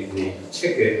actually the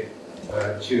ticket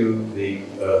to the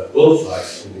bullfight,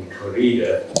 to the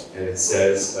corrida, and it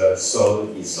says sol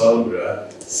y sombra,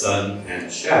 sun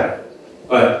and shadow.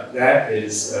 But that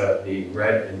is the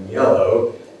red and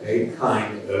yellow, a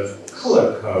kind of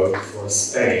color code for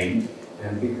Spain,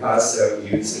 and Picasso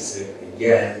uses it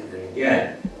again and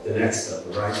again. The next on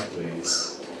the right,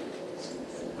 please.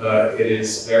 It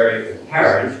is very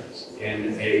apparent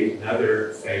in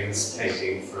another famous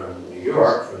painting from New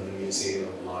York, from the Museum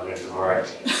of Modern Art,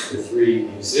 the three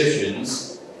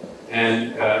musicians,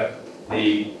 and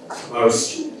the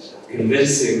most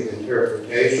convincing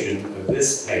interpretation of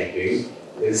this painting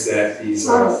is that these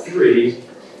are three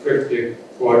cryptic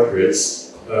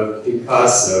portraits of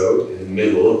Picasso in the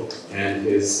middle and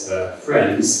his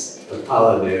friends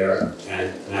Apollinaire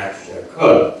and Max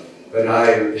Jacob. But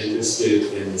I am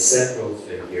interested in the central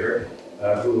figure,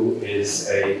 who is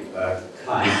a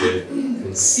kind of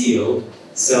concealed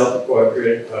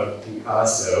self-portrait of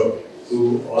Picasso,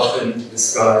 who often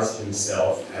disguised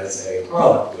himself as a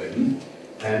harlequin,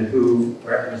 and who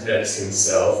represents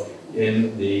himself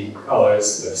in the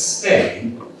colors of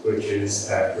Spain, which is,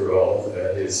 after all,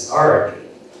 his origin.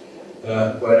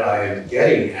 What I am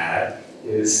getting at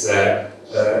is that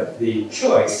the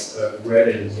choice of red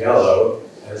and yellow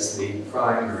as the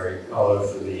primary color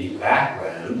for the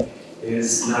background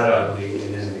is not only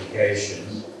an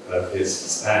indication of his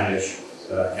Spanish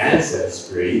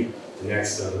ancestry,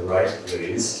 next on the right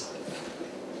please,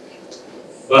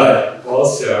 but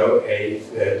also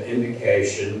an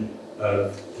indication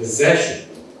of possession.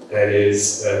 That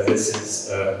is, this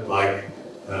is like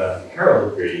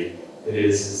heraldry. It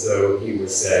is as though he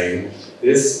was saying,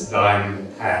 this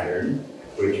diamond pattern,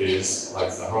 which is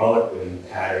like the harlequin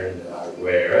pattern that I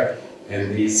wear,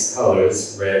 and these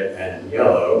colors, red and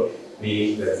yellow,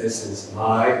 mean that this is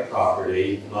my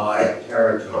property, my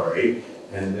territory,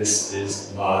 and this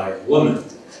is my woman.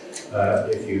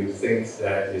 If you think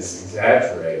that is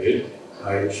exaggerated,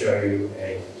 I show you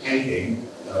a painting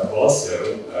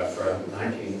also from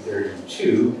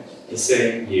 1932, the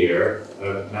same year,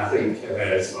 of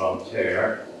Marie-Thérèse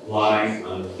Voltaire lying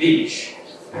on the beach.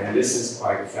 And this is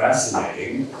quite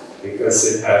fascinating because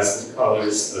it has the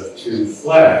colors of two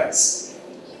flags,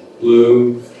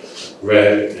 blue,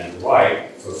 red, and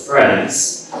white for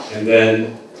France, and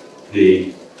then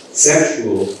the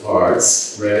sexual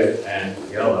parts, red and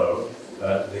yellow,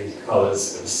 the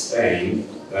colors of Spain,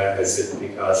 as if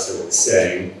Picasso was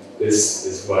saying, this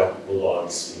is what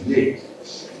belongs to me.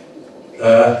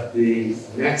 The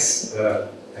next, I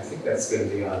think that's going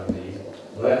to be on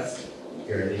the left,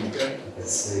 Guernica.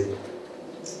 Let's see.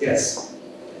 Yes.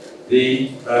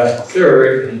 The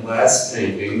third and last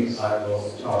painting I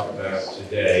will talk about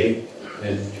today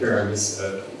in terms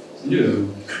of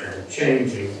new and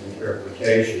changing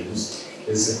interpretations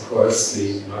is, of course,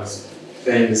 the most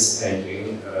famous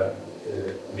painting,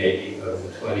 maybe of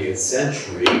the 20th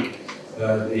century,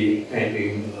 the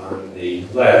painting on the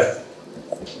left,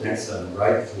 next on the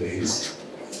right, please,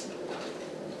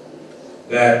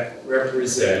 that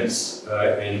represents,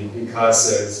 in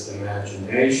Picasso's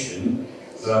imagination,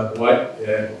 what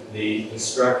the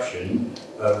destruction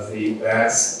of the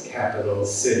vast capital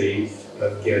city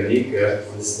of Guernica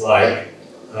was like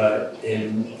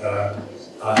on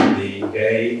the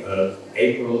day of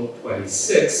April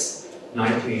 26,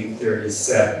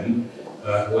 1937,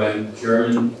 when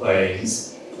German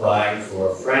planes flying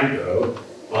for Franco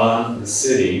bombed the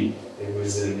city. It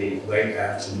was in the late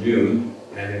afternoon,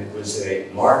 and it was a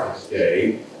market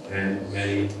day, and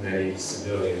many, many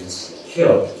civilians were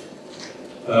killed.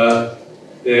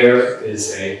 There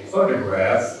is a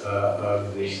photograph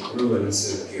of the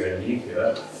ruins of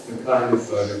Guernica, the kind of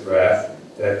photograph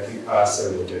that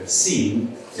Picasso would have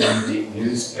seen in the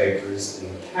newspapers in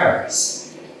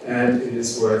Paris. And it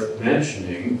is worth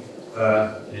mentioning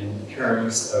in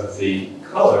terms of the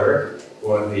color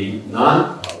or the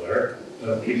non-color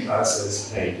of Picasso's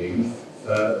painting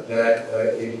that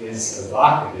it is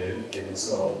evocative, it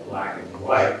is all black and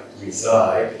white,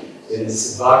 reside, it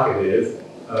is evocative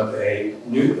of a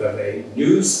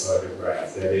news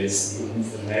photograph, that is, the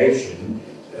information,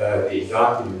 the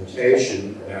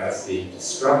documentation about the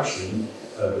destruction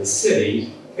of the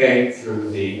city came through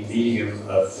the medium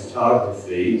of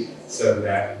photography, so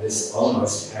that this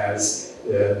almost has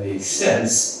the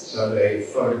sense of a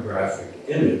photographic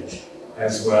image,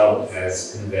 as well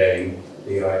as conveying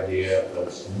the idea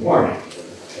of mourning,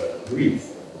 of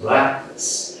grief,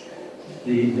 blackness.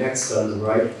 The next on the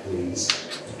right, please.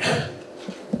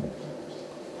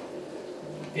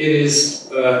 It is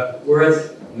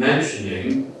worth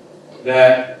mentioning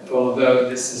that although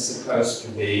this is supposed to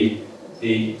be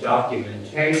the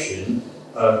documentation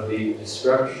of the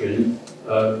destruction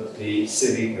of the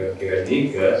city of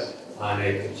Guernica on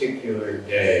a particular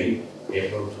day,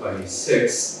 April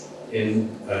 26, in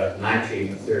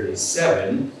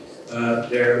 1937,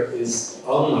 there is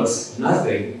almost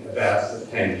nothing about the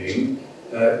painting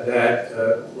that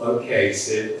locates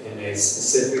it in a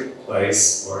specific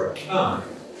place or time.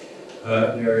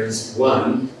 There is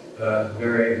one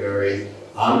very, very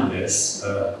ominous,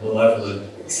 malevolent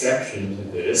exception to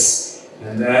this,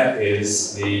 and that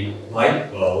is the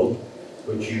light bulb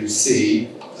which you see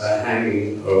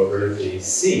hanging over the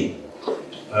scene.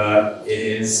 It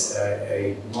is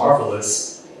a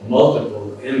marvelous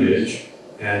multiple image,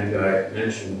 and I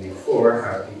mentioned before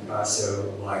how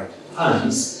Picasso liked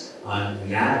puns on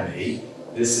anatomy.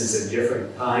 This is a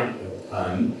different kind of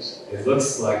pun. It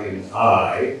looks like an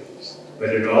eye, but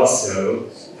it also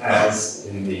has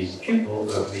in the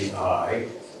pupil of the eye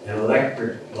an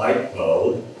electric light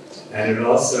bulb, and it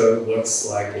also looks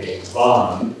like a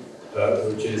bomb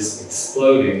which is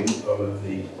exploding over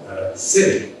the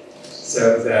city,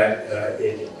 so that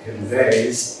it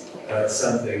conveys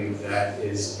something that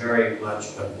is very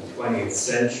much of the 20th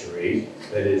century,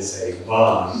 that is a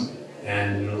bomb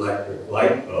and an electric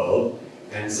light bulb,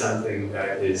 and something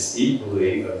that is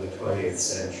equally of the 20th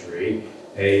century,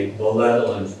 a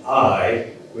malevolent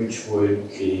eye, which would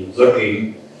be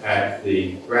looking at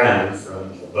the ground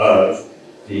from above,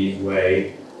 the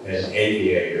way an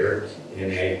aviator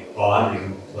in a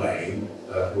bombing plane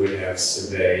would have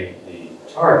surveyed the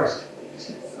target.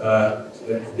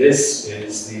 But this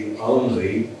is the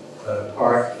only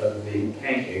part of the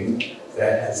painting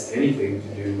that has anything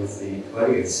to do with the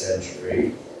 20th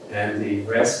century, and the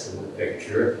rest of the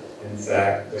picture, in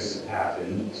fact, could have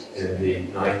happened in the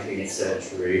 19th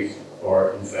century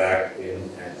or, in fact, in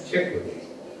antiquity.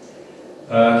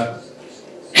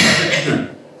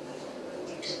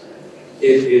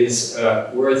 It is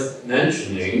worth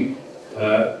mentioning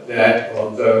that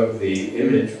although the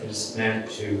image was meant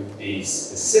to be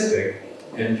specific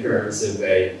in terms of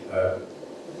a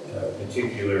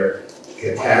particular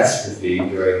catastrophe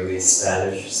during the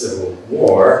Spanish Civil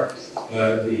War,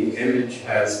 the image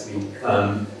has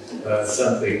become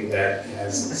something that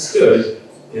has stood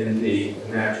in the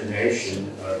imagination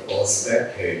of all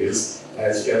spectators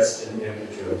as just an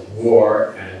image of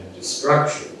war and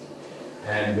destruction.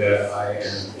 And I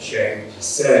am ashamed to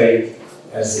say,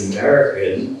 as an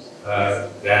American,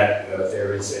 that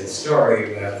there is a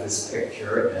story about this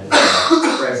picture and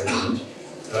the president.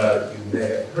 You may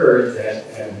have heard that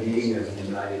at a meeting of the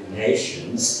United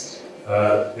Nations,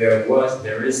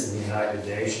 there is in the United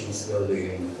Nations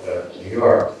building in New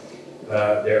York,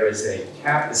 there is a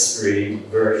tapestry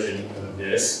version of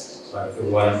this, like the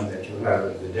one that you have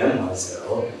of the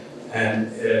demoiselle.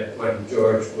 And when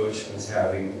George Bush was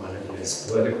having one of his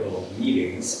political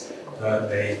meetings,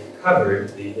 they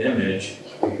covered the image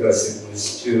because it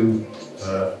was too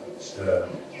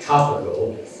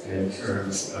topical in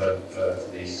terms of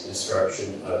the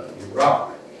destruction of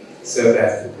Iraq, so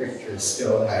that the picture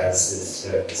still has this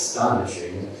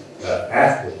astonishing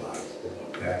afterlife.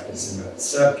 That is another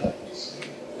subject.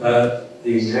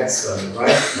 The next on the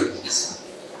right, please.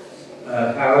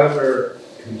 However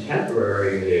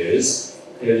contemporary it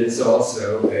is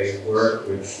also a work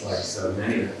which, like so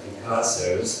many of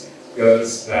Picasso's,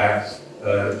 goes back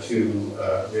to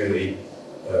really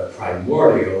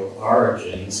primordial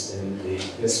origins in the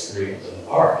history of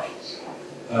art.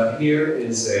 Here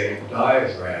is a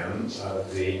diagram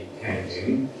of the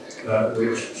painting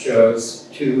which shows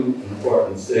two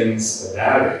important things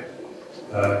about it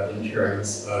in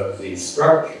terms of the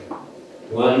structure.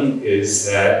 One is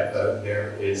that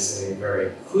there is a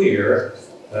very clear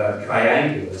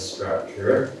triangular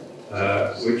structure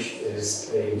which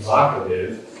is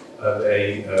evocative of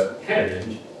a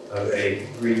pediment of a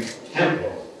Greek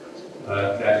temple.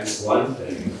 That is one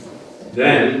thing.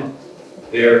 Then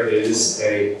there is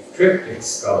a triptych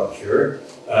structure,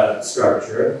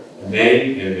 the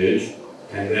main image,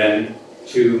 and then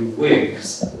two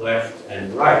wings, left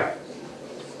and right.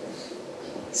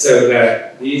 So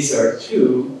that these are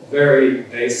two very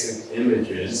basic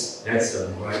images, next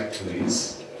on the right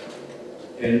please,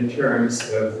 in terms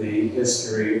of the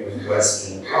history of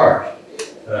Western art,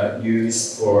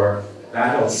 used for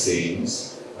battle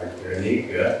scenes, like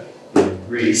Guernica in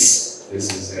Greece.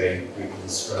 This is a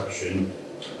reconstruction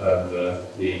of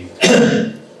the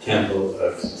temple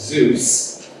of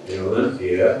Zeus in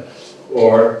Olympia,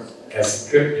 or as a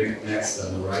triptych, next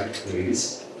on the right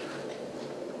please,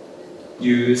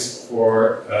 used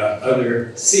for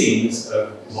other scenes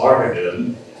of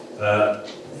martyrdom,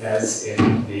 as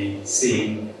in the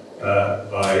scene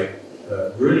by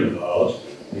Grunewald,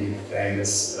 the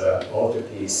famous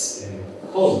altarpiece in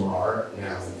Colmar,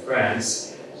 now in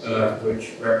France,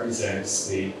 which represents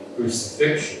the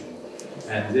crucifixion.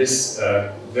 And this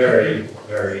very,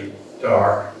 very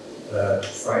dark,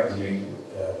 frightening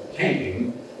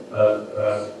painting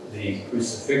of the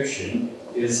crucifixion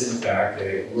is in fact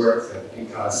a work that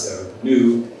Picasso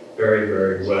knew very,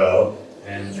 very well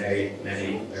and made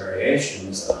many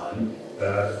variations on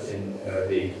in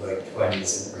the late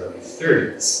 20s and early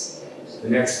 30s. The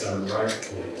next on the right,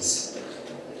 please.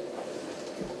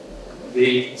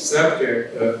 The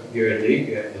subject of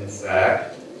Guernica, in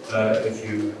fact, if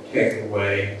you take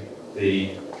away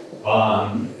the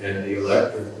bomb and the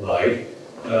electric light,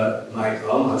 might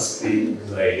almost be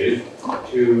related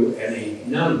to any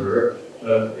number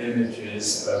of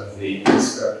images of the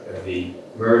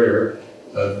murder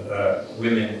of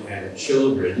women and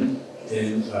children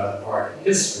in art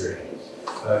history.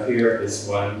 Here is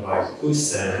one by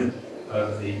Poussin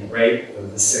of the rape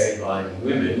of the Sabine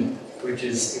women, which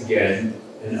is again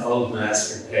an old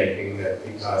master painting that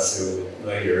Picasso would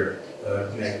later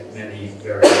make many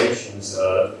variations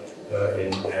of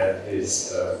in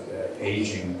his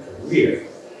aging career.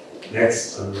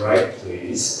 Next on the right,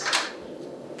 please.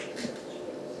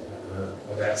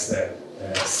 That's that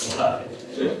slide.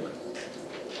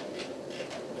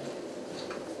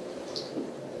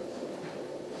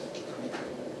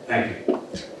 Thank you.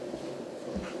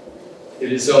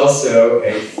 It is also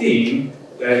a theme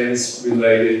that is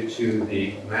related to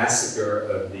the massacre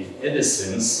of the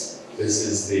innocents. This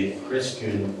is the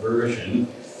Christian version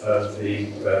of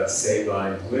the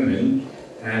Sabine women,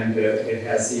 and it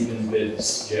has even been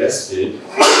suggested,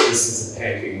 this is a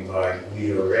painting by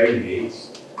Guernica,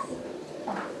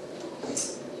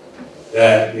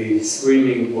 that the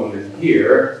screaming woman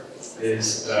here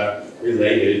is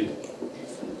related,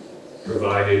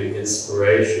 provided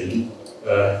inspiration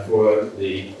for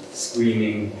the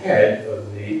screaming head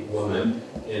of the woman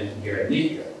in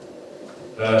Guernica.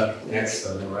 Next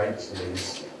on the right,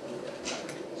 please.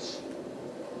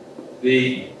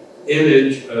 The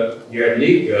image of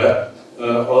Guernica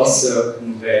also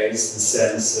conveys the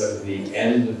sense of the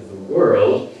end of the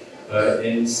world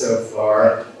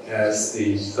insofar as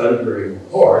the thundering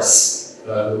horse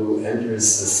who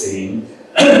enters the scene,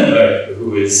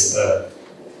 who is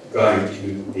going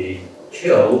to be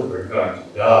killed or going to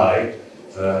die.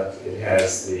 It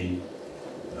has the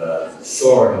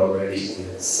sword already in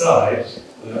its side,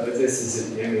 but this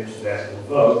is an image that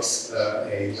evokes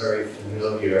a very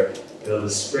familiar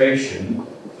illustration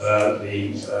to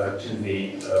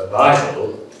the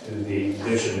Bible, to the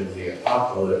vision of the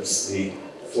apocalypse, the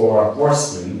four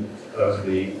horsemen of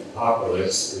the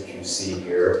apocalypse, which you see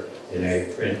here in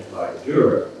a print by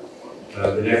Dürer.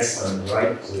 The next on the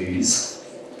right, please.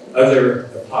 Other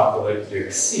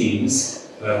apocalyptic scenes,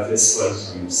 this one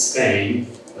from Spain,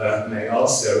 may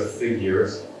also figure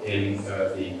in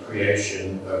the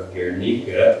creation of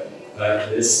Guernica.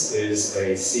 This is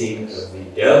a scene of the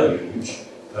deluge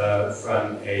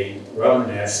from a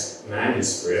Romanesque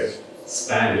manuscript,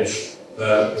 Spanish,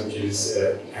 which is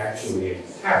actually in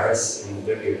Paris, in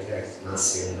the Bibliothèque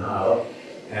Nationale.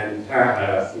 And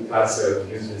Picasso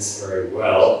knew this very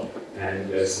well,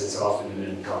 and as has often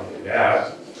been pointed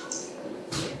out,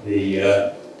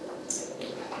 the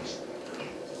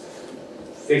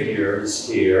figures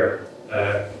here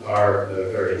are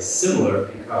very similar.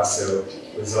 Picasso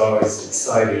was always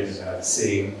excited about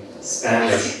seeing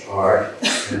Spanish art,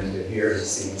 and here he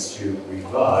seems to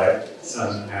revive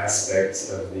some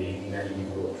aspects of the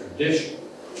medieval tradition.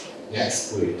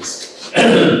 Next, please.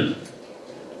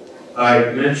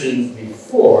 I mentioned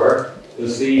before the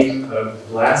theme of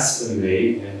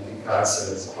blasphemy in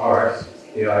Picasso's art,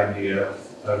 the idea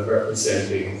of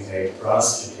representing a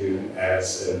prostitute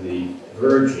as the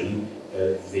Virgin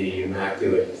of the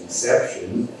Immaculate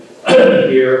Conception.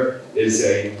 Here is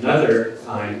another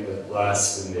kind of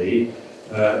blasphemy.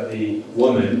 The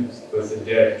woman with a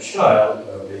dead child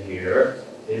over here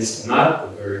is not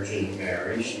the Virgin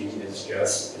Mary. She is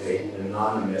just an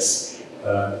anonymous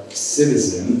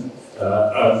citizen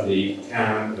of the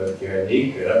town of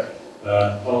Guernica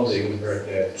holding her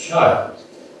dead child.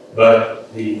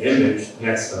 But the image,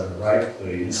 next on the right,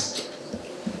 please,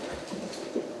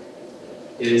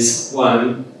 is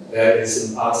one that is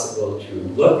impossible to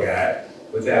look at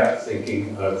without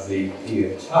thinking of the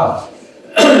Pietà.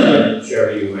 Show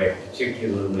you a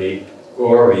particularly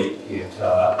gory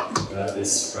Pietà.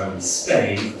 This from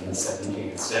Spain from the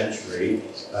 17th century,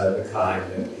 the kind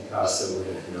that Picasso would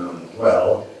have known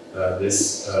well.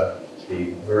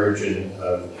 The Virgin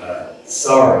of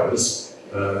Sorrows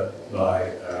by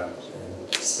a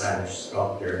Spanish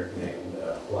sculptor named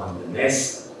Juan de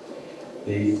Mesa.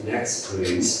 The next,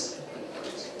 please.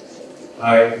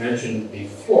 I mentioned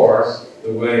before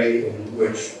the way in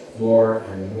which more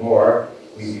and more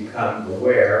we become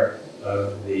aware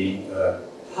of the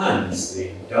puns,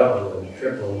 the double and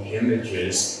triple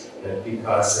images that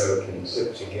Picasso can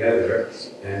put together.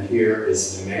 And here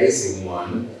is an amazing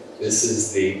one. This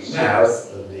is the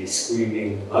mouth of the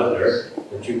screaming mother,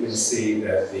 but you can see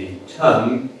that the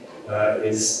tongue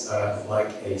is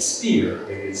like a spear.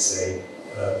 It is a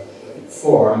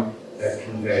form that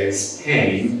conveys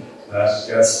pain,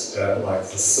 just like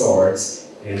the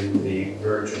swords in the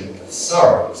Virgin of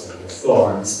Sorrows and the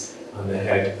thorns on the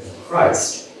head of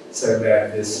Christ, so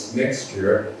that this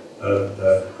mixture of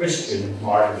Christian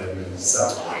martyrdom and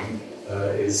suffering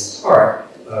is part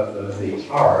of the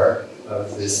horror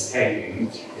of this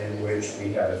painting, in which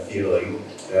we have a feeling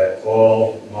that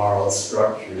all moral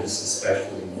structures,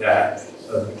 especially that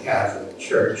of the Catholic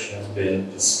Church, have been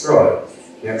destroyed.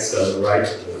 Next on the right,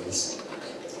 please.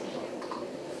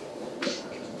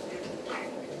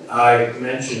 I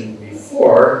mentioned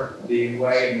before the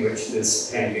way in which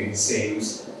this painting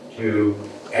seems to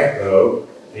echo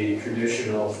the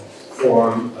traditional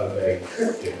form of a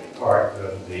triptych, part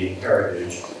of the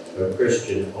heritage of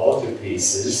Christian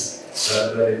altarpieces,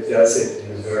 but it does it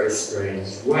in a very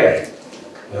strange way.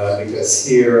 Because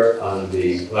here on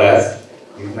the left,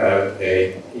 you have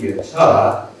a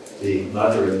Pietà the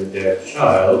mother and the dead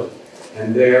child.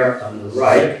 And there on the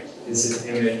right is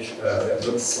an image that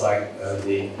looks like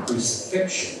the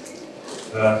crucifixion.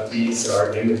 These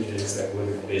are images that would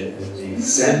have been in the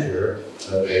center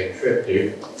of a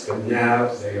triptych, but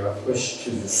now they are pushed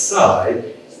to the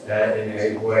side in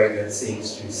a way that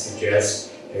seems to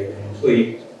suggest a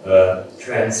complete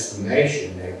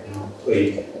transformation, a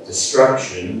complete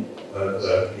destruction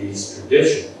of these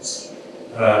traditions.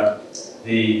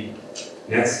 The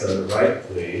next on the right,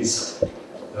 please.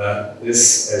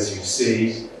 This, as you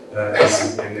see,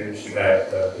 is an image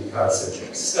that Picasso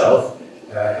himself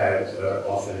had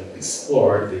often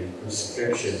explored, the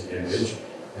crucifixion image,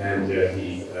 and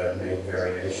he made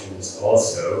variations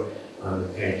also on the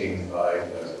painting by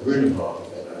Guernica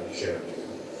that I showed you.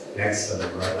 Next on the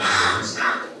right,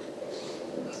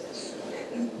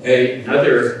 please.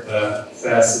 Another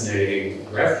fascinating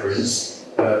reference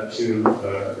to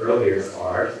earlier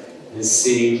art is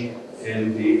seen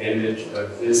in the image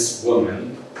of this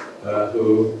woman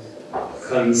who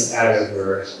comes out of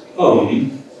her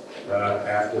home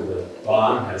after the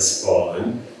bomb has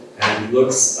fallen and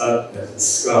looks up at the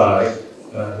sky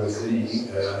with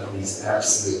these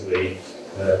absolutely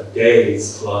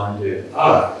dazed, blinded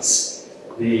eyes.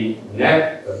 The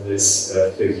neck of this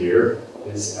figure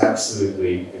is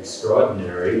absolutely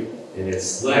extraordinary in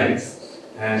its length,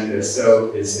 and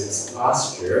so is its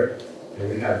posture. And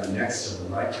we have the next on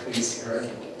the right, please, Karen.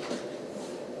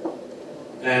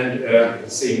 And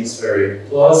it seems very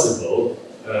plausible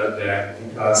that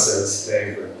Picasso's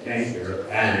favorite painter,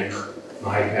 Annick,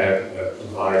 might have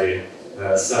provided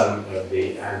some of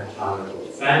the anatomical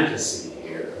fantasy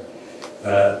here.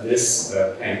 This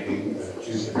painting of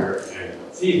Jupiter and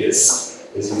Thetis,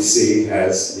 as you see,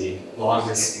 has the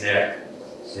longest neck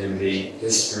in the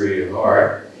history of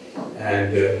art,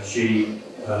 and she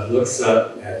looks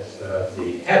up at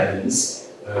the heavens.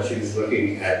 She's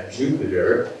looking at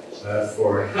Jupiter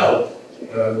for help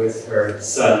with her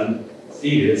son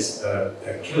Thetis,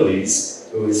 Achilles,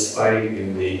 who is fighting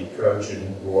in the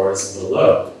Trojan Wars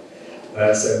below.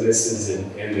 So this is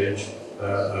an image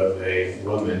of a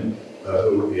woman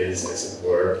who is, as it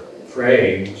were,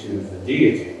 praying to the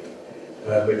deity.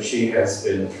 But she has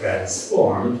been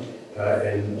transformed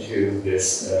into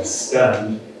this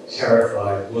stunned,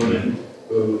 terrified woman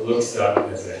who looks up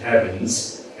at the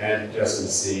heavens and doesn't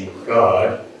see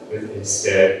God, but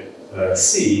instead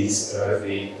sees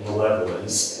the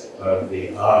malevolence of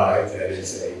the eye that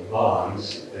is a bomb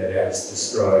that has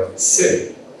destroyed the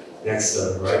city. Next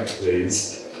on the right,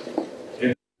 please.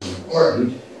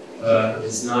 Important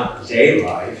is not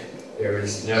daylight. There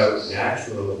is no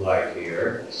natural light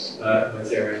here, but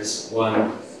there is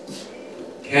one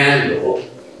candle,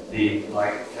 the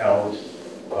light held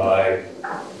by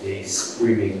the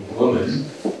screaming woman,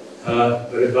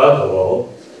 but above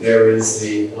all, there is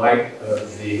the light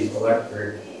of the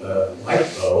electric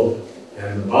light bulb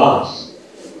and the bomb.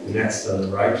 Next on the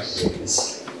right,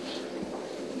 please.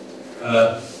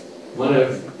 One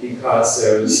of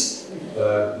Picasso's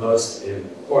most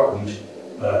important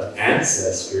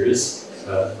ancestors,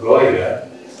 Goya,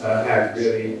 had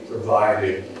really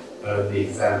provided the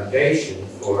foundation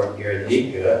for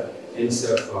Guernica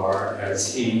insofar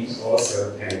as he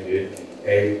also painted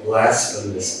a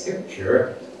blasphemous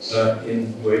picture in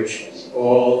which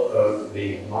all of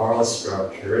the moral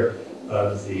structure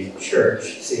of the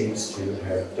church seems to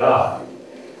have died.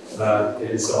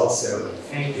 It is also a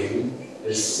painting,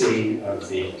 this scene of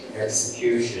the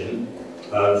execution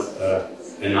of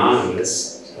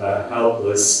anonymous,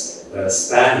 helpless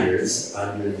Spaniards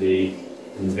under the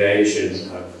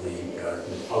invasion of the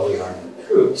Napoleonic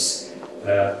troops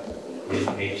in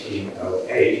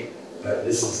 1808.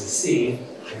 This is a scene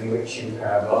in which you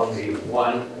have only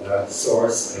one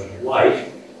source of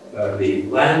light, the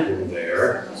lantern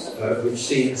there, which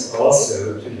seems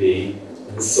also to be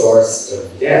the source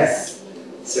of death,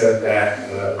 so that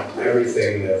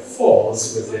everything that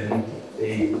falls within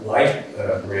the light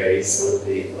rays of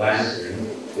the lantern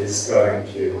is going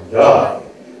to die.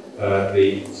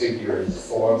 The figure in the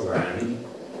foreground,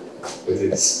 with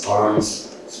its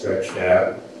arms stretched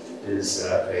out, is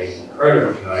a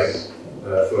prototype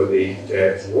for the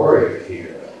dead warrior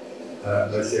here.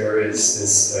 But there is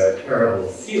this terrible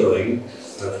feeling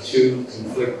of two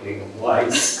conflicting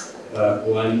lights.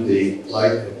 One, the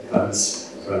light that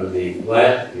comes from the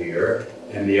lamp here,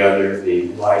 and the other, the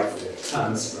light that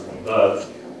comes from above,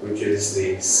 which is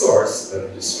the source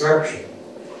of destruction.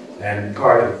 And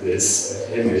part of this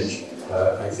image,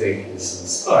 I think, is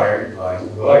inspired by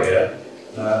Goya.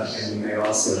 And you may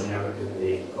also note in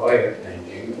the Goya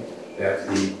painting that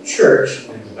the church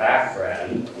in the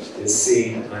background is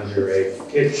seen under a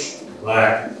pitch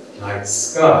black night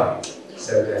sky,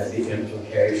 so that the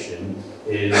implication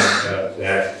is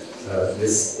that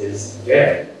this is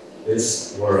dead.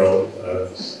 This world of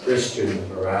Christian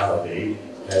morality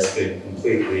has been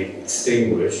completely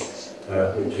extinguished,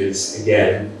 which is,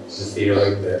 again, the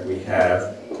feeling that we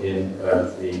have in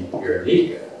the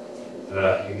Guernica.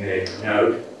 You may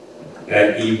note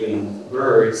that even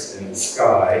birds in the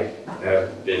sky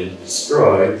have been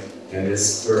destroyed, and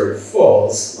this bird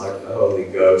falls like the Holy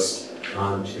Ghost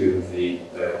onto the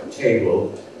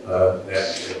table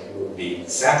that will be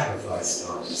sacrificed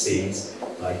on. It seems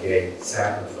like a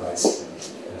sacrifice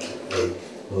from a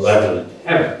malevolent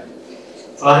heaven.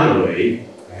 Finally,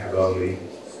 I have only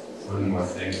one more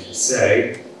thing to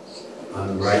say. On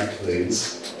the right,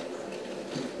 please.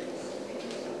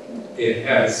 It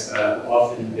has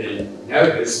often been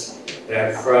noticed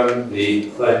that from the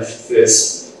clenched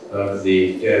fist of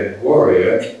the dead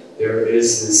warrior, there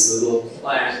is this little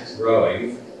plant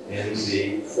growing in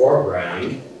the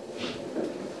foreground,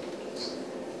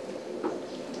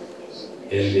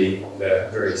 in the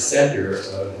very center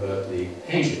of the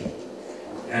painting.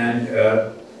 And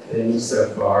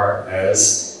insofar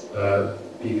as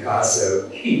Picasso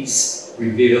keeps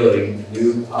revealing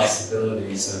new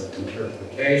possibilities of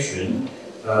interpretation,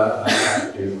 I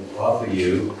have to offer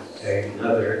you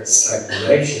another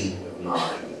speculation of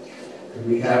mine. Could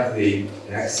we have the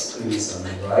next, please, on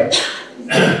the right?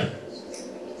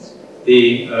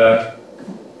 The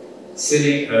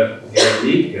city of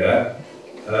Guernica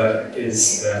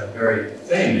is very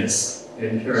famous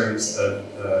in terms of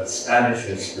Spanish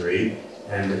history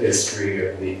and the history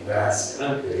of the vast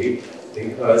country,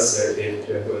 because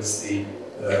it was the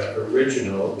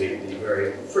original, the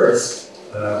very first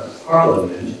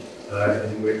parliament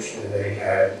in which they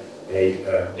had a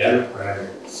democratic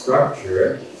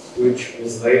structure, which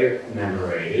was later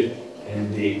commemorated in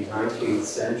the 19th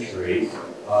century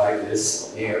by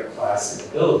this neoclassic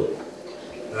building.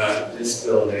 This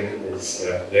building is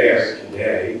there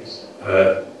today.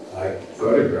 I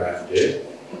photographed it.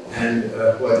 And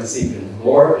what is even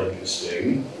more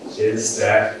interesting is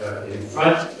that in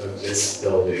front of this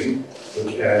building,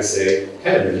 which has a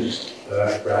pediment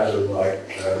rather like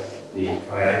the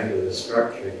triangular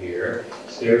structure here,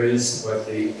 there is what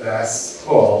the Basques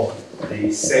call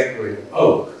the sacred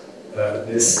oak.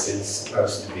 This is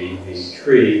supposed to be the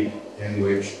tree in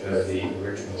which the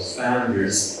original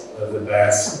founders of the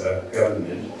Basque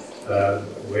government,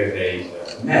 where they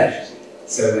met.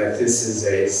 So that this is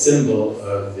a symbol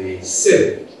of the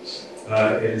city.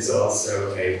 It is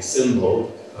also a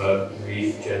symbol of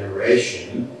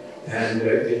regeneration, and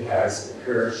it has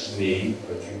occurred to me,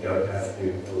 but you don't have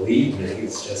to believe me,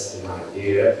 it's just an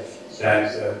idea,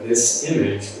 that this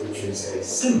image, which is a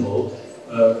symbol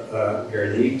of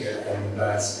Guernica and the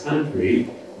Basque country,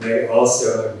 may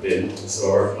also have been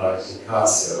absorbed by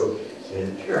Picasso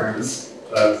in terms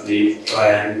of the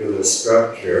triangular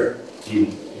structure.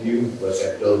 He knew what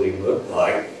that building looked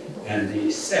like, and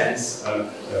the sense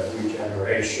of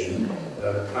regeneration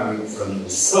coming from the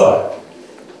soil.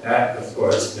 That, of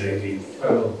course, may be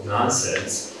total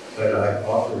nonsense, but I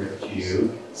offer it to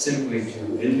you simply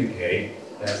to indicate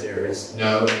that there is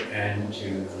no end to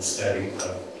the study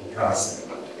of Picasso.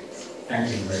 Thank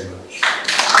you very much.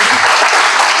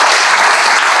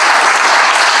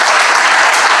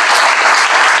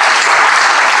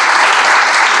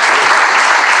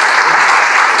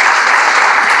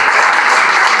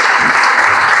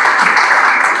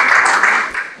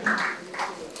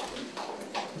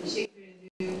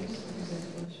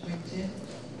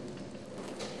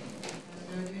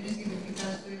 Gördüğünüz gibi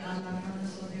Picasso'yu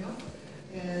anlatmanız oluyor.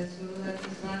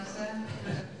 Sorularınız varsa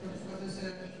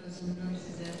Profesör Rosenblum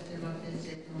size cevap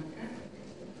verecek muhakkak.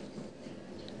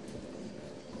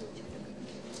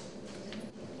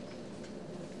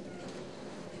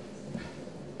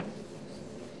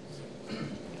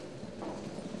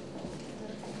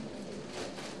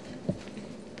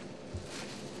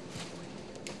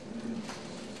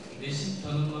 Resim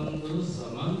tanımlandığı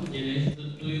zaman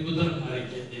genellikle duygudan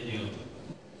hareket ediyor.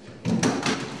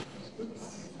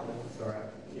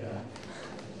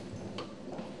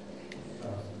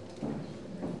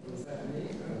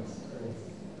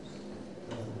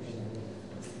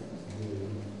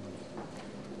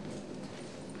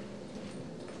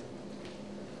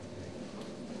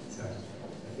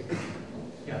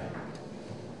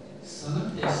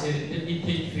 Sanat eserinde bir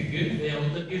tek figür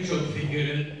veyahut da birçok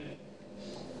figürün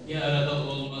bir arada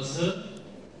olması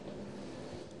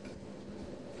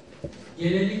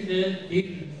genellikle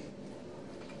bir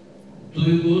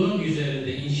duygunun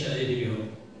üzerinde inşa ediliyor.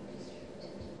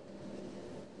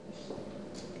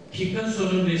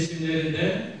 Picasso'nun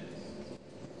resimlerinde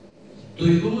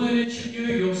duygu mu öne çıkıyor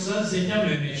yoksa zeka mı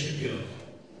öne çıkıyor?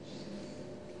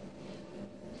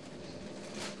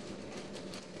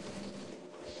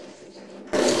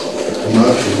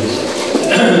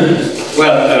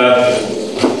 Well,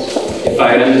 if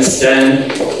I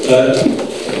understand,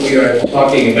 we are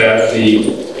talking about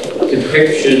the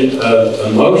depiction of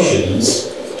emotions.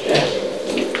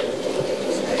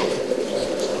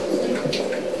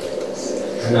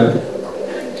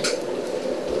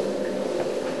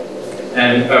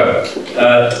 And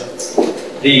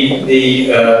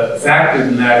the fact of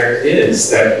the matter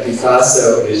is that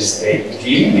Picasso is a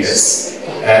genius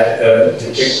at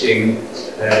depicting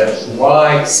a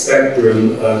wide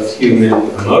spectrum of human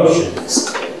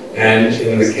emotions. And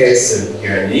in the case of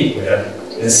Guernica,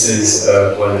 this is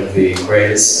one of the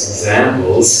greatest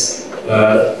examples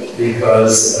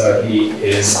because he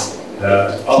is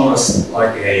almost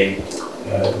like a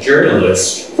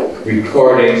journalist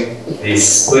recording the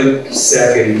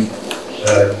split-second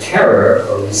terror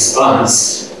or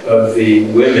response of the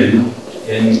women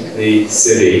in the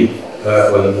city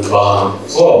when the bomb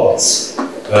falls.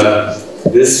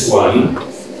 This one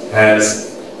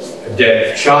has a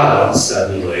dead child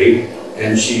suddenly,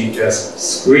 and she just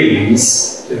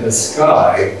screams to the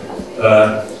sky.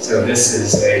 So this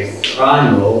is a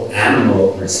primal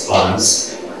animal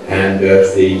response, and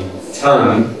the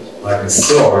tongue, like a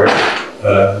sword,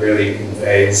 really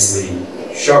conveys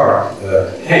the sharp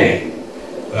pain.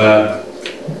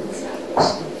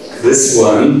 This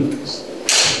one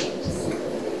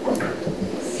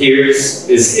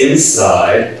is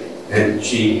inside, and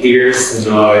she hears the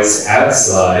noise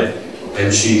outside,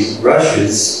 and she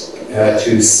rushes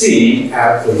to see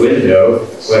out the window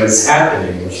what is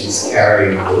happening, and she's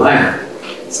carrying a lamp.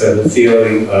 So the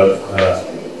feeling of,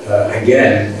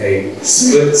 again, a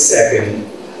split-second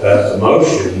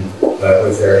emotion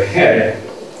with her head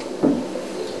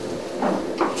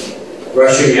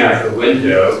rushing out the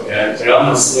window, and it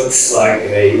almost looks like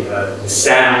the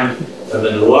sound of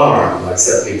an alarm, like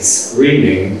something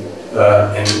screaming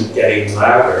and getting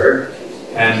louder.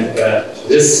 And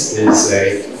this is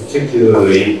a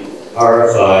particularly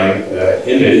horrifying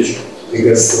image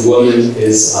because the woman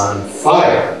is on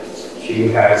fire. She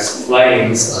has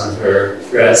flames on her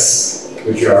dress,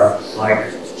 which are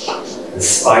like the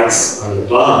spikes on the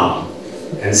bomb.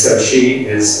 And so she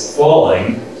is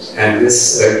falling, and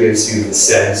this gives you the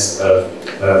sense of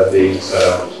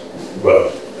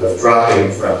of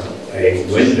dropping from a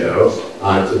window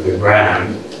onto the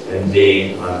ground and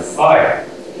being on fire.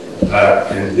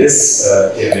 And this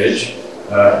image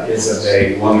is of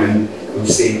a woman who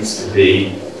seems to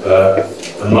be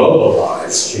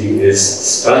immobilized. She is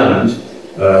stunned,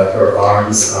 her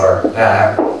arms are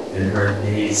back and her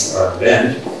knees are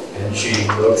bent, and she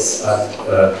looks up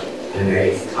in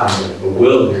a kind of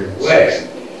bewildered way.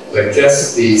 But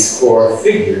just these four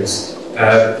figures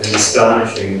have an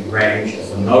astonishing range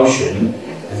of emotion,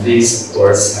 and these, of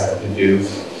course, have to do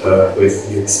with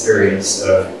the experience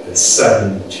of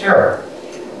sudden terror.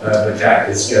 But that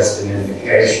is just an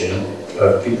indication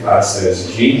of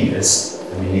Picasso's genius.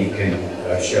 I mean, he can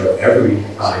show every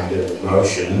kind of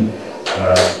emotion,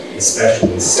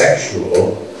 especially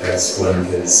sexual. That's one of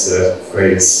his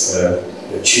greatest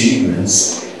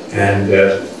achievements. And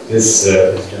this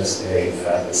is just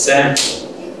a sample,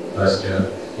 but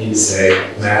he's a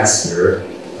master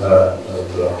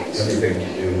of everything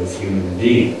to do with human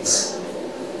beings.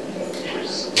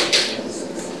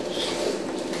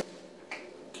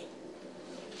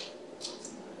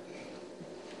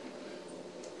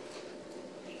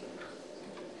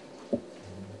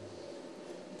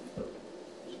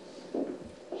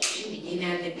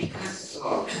 Genelde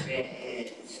Picasso ve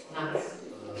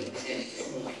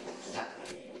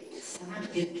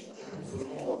sanat bir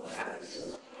kurumu olarak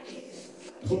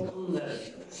toplumların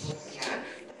sosyal,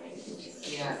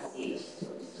 siyasi,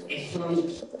 ekonomik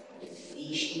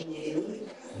değişimlerinin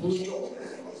sonucu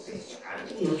olarak ortaya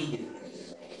çıkardığını biliyoruz.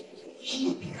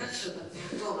 Şimdi Picasso'da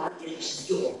farklı olan bir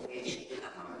çizgi ortaya çıktı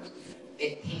ama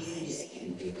ve temsil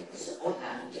riskini duyuyoruz. O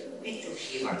da pek çok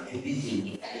şey var, kübizm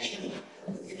gibi yaşamıyor.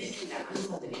 Kübizmden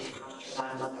anladığı bir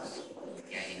parçalarla da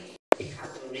yani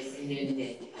Picasso resimlerinde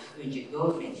daha önce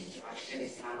görmediğimiz, başka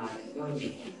ressamlarda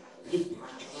görmediğimiz bir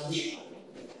parçalanış var.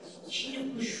 Şimdi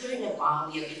bunu şöyle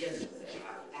bağlayabiliriz.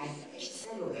 Ben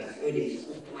kişisel olarak öyle bir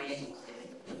okumaya gittim.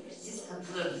 Siz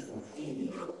katılır mısınız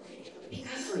bilmiyorum.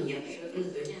 Picasso'nun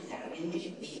yaşadığı dönemler benim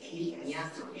için bir kilit dünya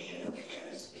savaşları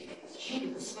yaşarız. Şimdi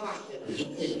bu savaşların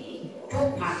getirdiği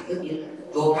çok farklı bir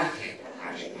coğrafyayla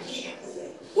karşı karşıyayız.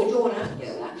 O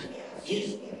coğrafyada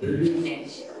bir bölünme,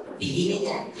 bir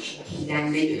yeniden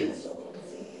şekillenme dönemi.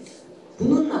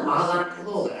 Bununla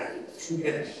bağlantılı olarak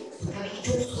Çünkü bu tabii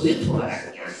ki çok soyut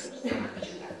olarak yansır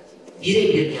sanatçıda.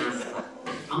 Birebir yansımaz.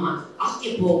 Ama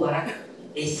altyapı olarak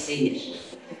beslenir.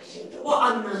 O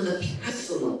anlamda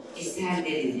Picasso'nun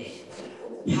eserlerinde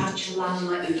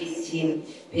parçalanma ögesin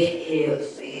ve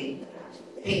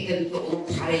pek tabii ki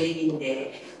onun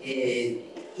paralelinde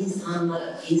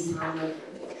insanların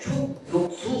çok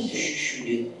yoksul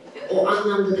düşüşünü ve o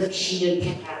anlamda da bir şeylerin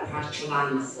tekrar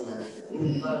parçalanmasını,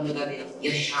 ruhlarında ve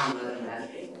yaşamlarında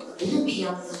bunun bir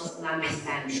yansımasından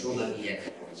beslenmiş olabilir.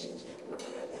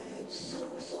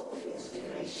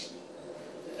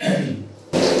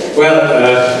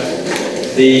 Well,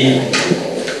 the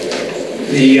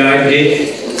idea.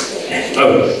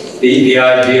 Oh, the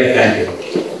idea. Thank you.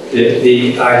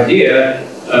 The idea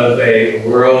of a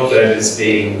world that is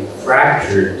being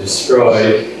fractured,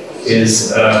 destroyed,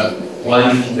 is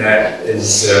one that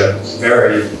is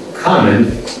very common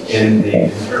in the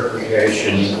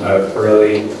interpretation of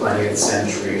early 20th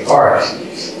century art,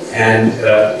 and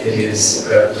it is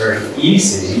very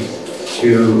easy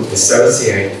to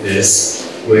associate this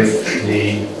with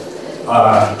the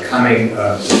coming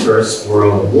of the First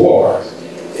World War.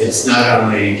 It's not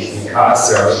only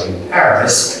Picasso in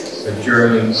Paris, but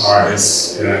German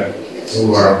artists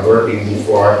who are working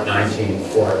before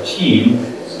 1914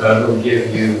 who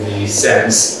give you the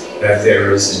sense that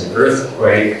there is an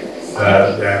earthquake,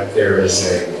 that there is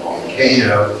a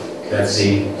volcano, that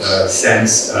the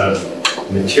sense of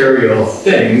material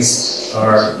things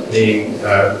are being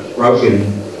broken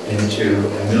into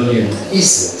a million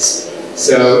pieces.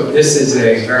 So this is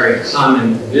a very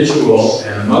common visual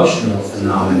and emotional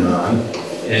phenomenon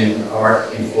in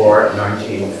art before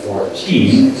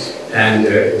 1914, and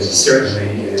it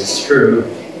certainly is true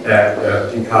that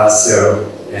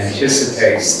Picasso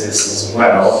anticipates this as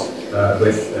well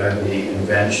with the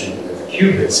invention of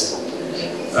Cubism.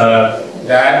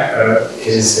 That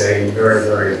is a very,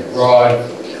 very broad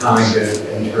kind of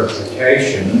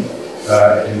interpretation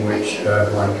in which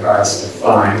one tries to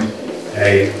find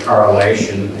a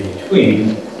correlation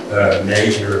between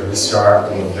major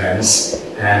historical events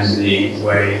and the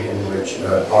way in which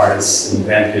artists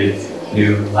invented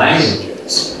new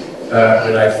languages.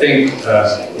 And I think,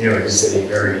 it is a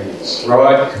very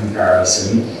broad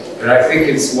comparison, but I think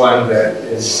it's one that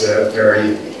is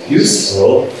very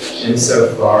useful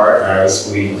insofar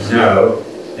as we know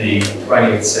the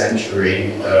 20th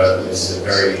century is a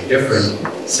very different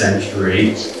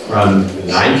century from the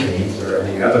 19th or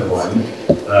any other one.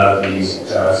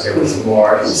 There was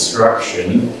more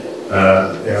destruction,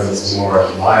 there was more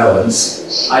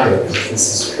violence. I don't know if this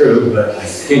is true, but I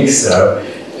think so.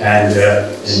 And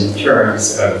in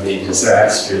terms of the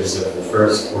disasters of the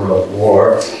First World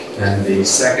War and the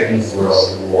Second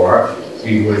World War,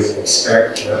 we would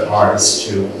expect artists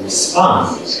to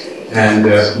respond. And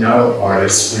no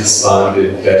artist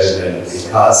responded better than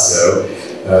Picasso,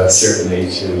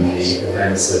 certainly to the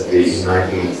events of the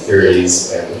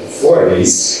 1930s and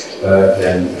 40s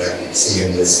than you see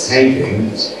in this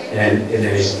painting. And in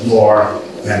a more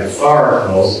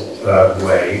metaphorical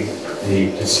way,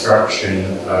 the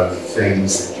destruction of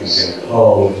things that you can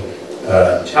hold,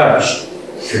 touch,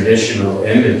 traditional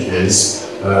images,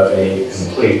 a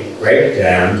complete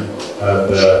breakdown of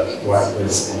what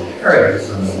was inherited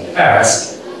from the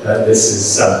past. This is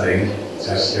something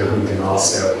that we can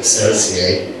also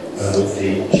associate with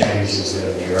the changes in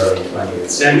the early 20th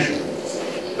century.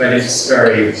 But it's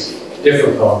very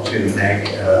difficult to make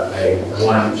a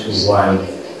one-to-one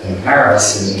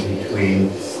comparison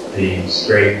between the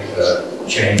great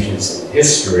changes in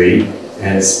history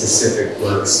and specific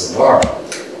works of art.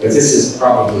 But this is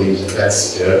probably the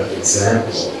best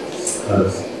example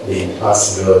of the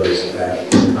possibility of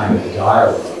that kind of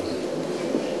dialogue.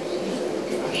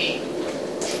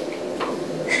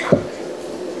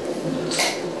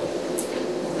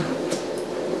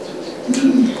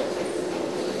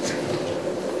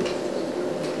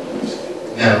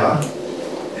 Merhaba.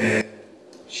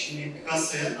 Şimdi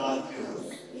Picasso'ya dağıtıyoruz.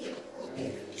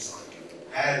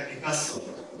 Eğer Picasso'ya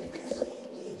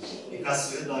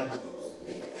dağıtıyoruz.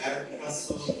 Eğer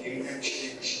Picasso evinden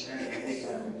işinden evine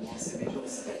giden bir muhasebeci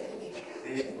olsa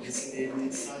ve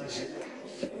resimlerini sadece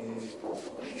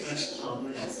birkaç kağıda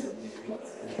yazsa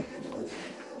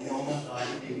yine ona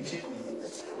dahil gelecek mi?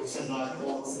 Yoksa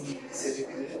dahil olmasının bir sebebi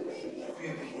de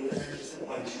büyük bir herkese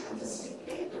paylaşılması.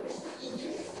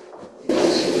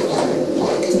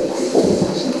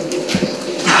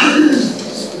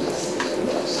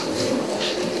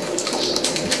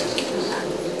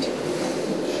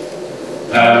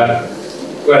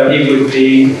 Well, he would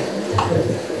be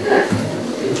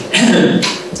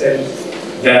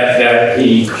that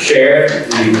he shared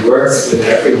the works with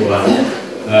everyone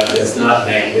does not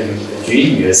make him a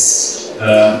genius,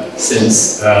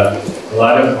 since a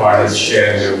lot of artists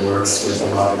share their works with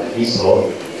a lot of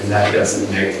people, and that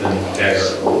doesn't make them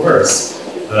better or worse.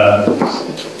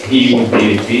 He would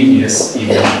be a genius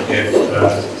even if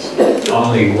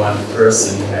only one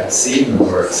person had seen the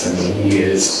works. I mean, he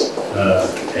is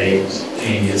a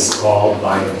genius all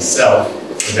by himself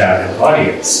without an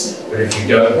audience. But if you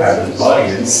don't have an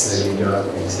audience, then you don't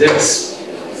exist.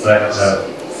 But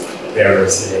there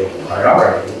is a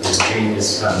priority. The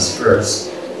genius comes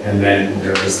first, and then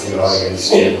there is the audience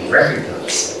to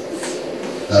recognize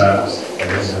it. I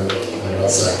don't know what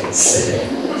else I can say.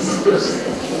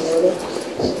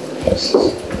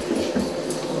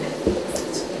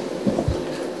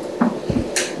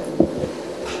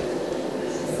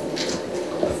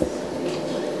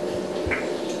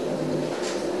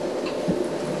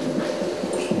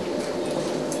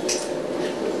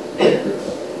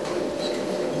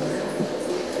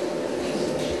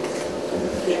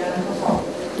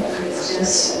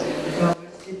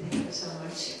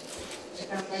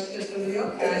 Başka soru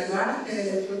yok galiba.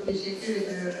 Çok teşekkür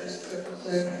ediyoruz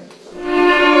profesörüme.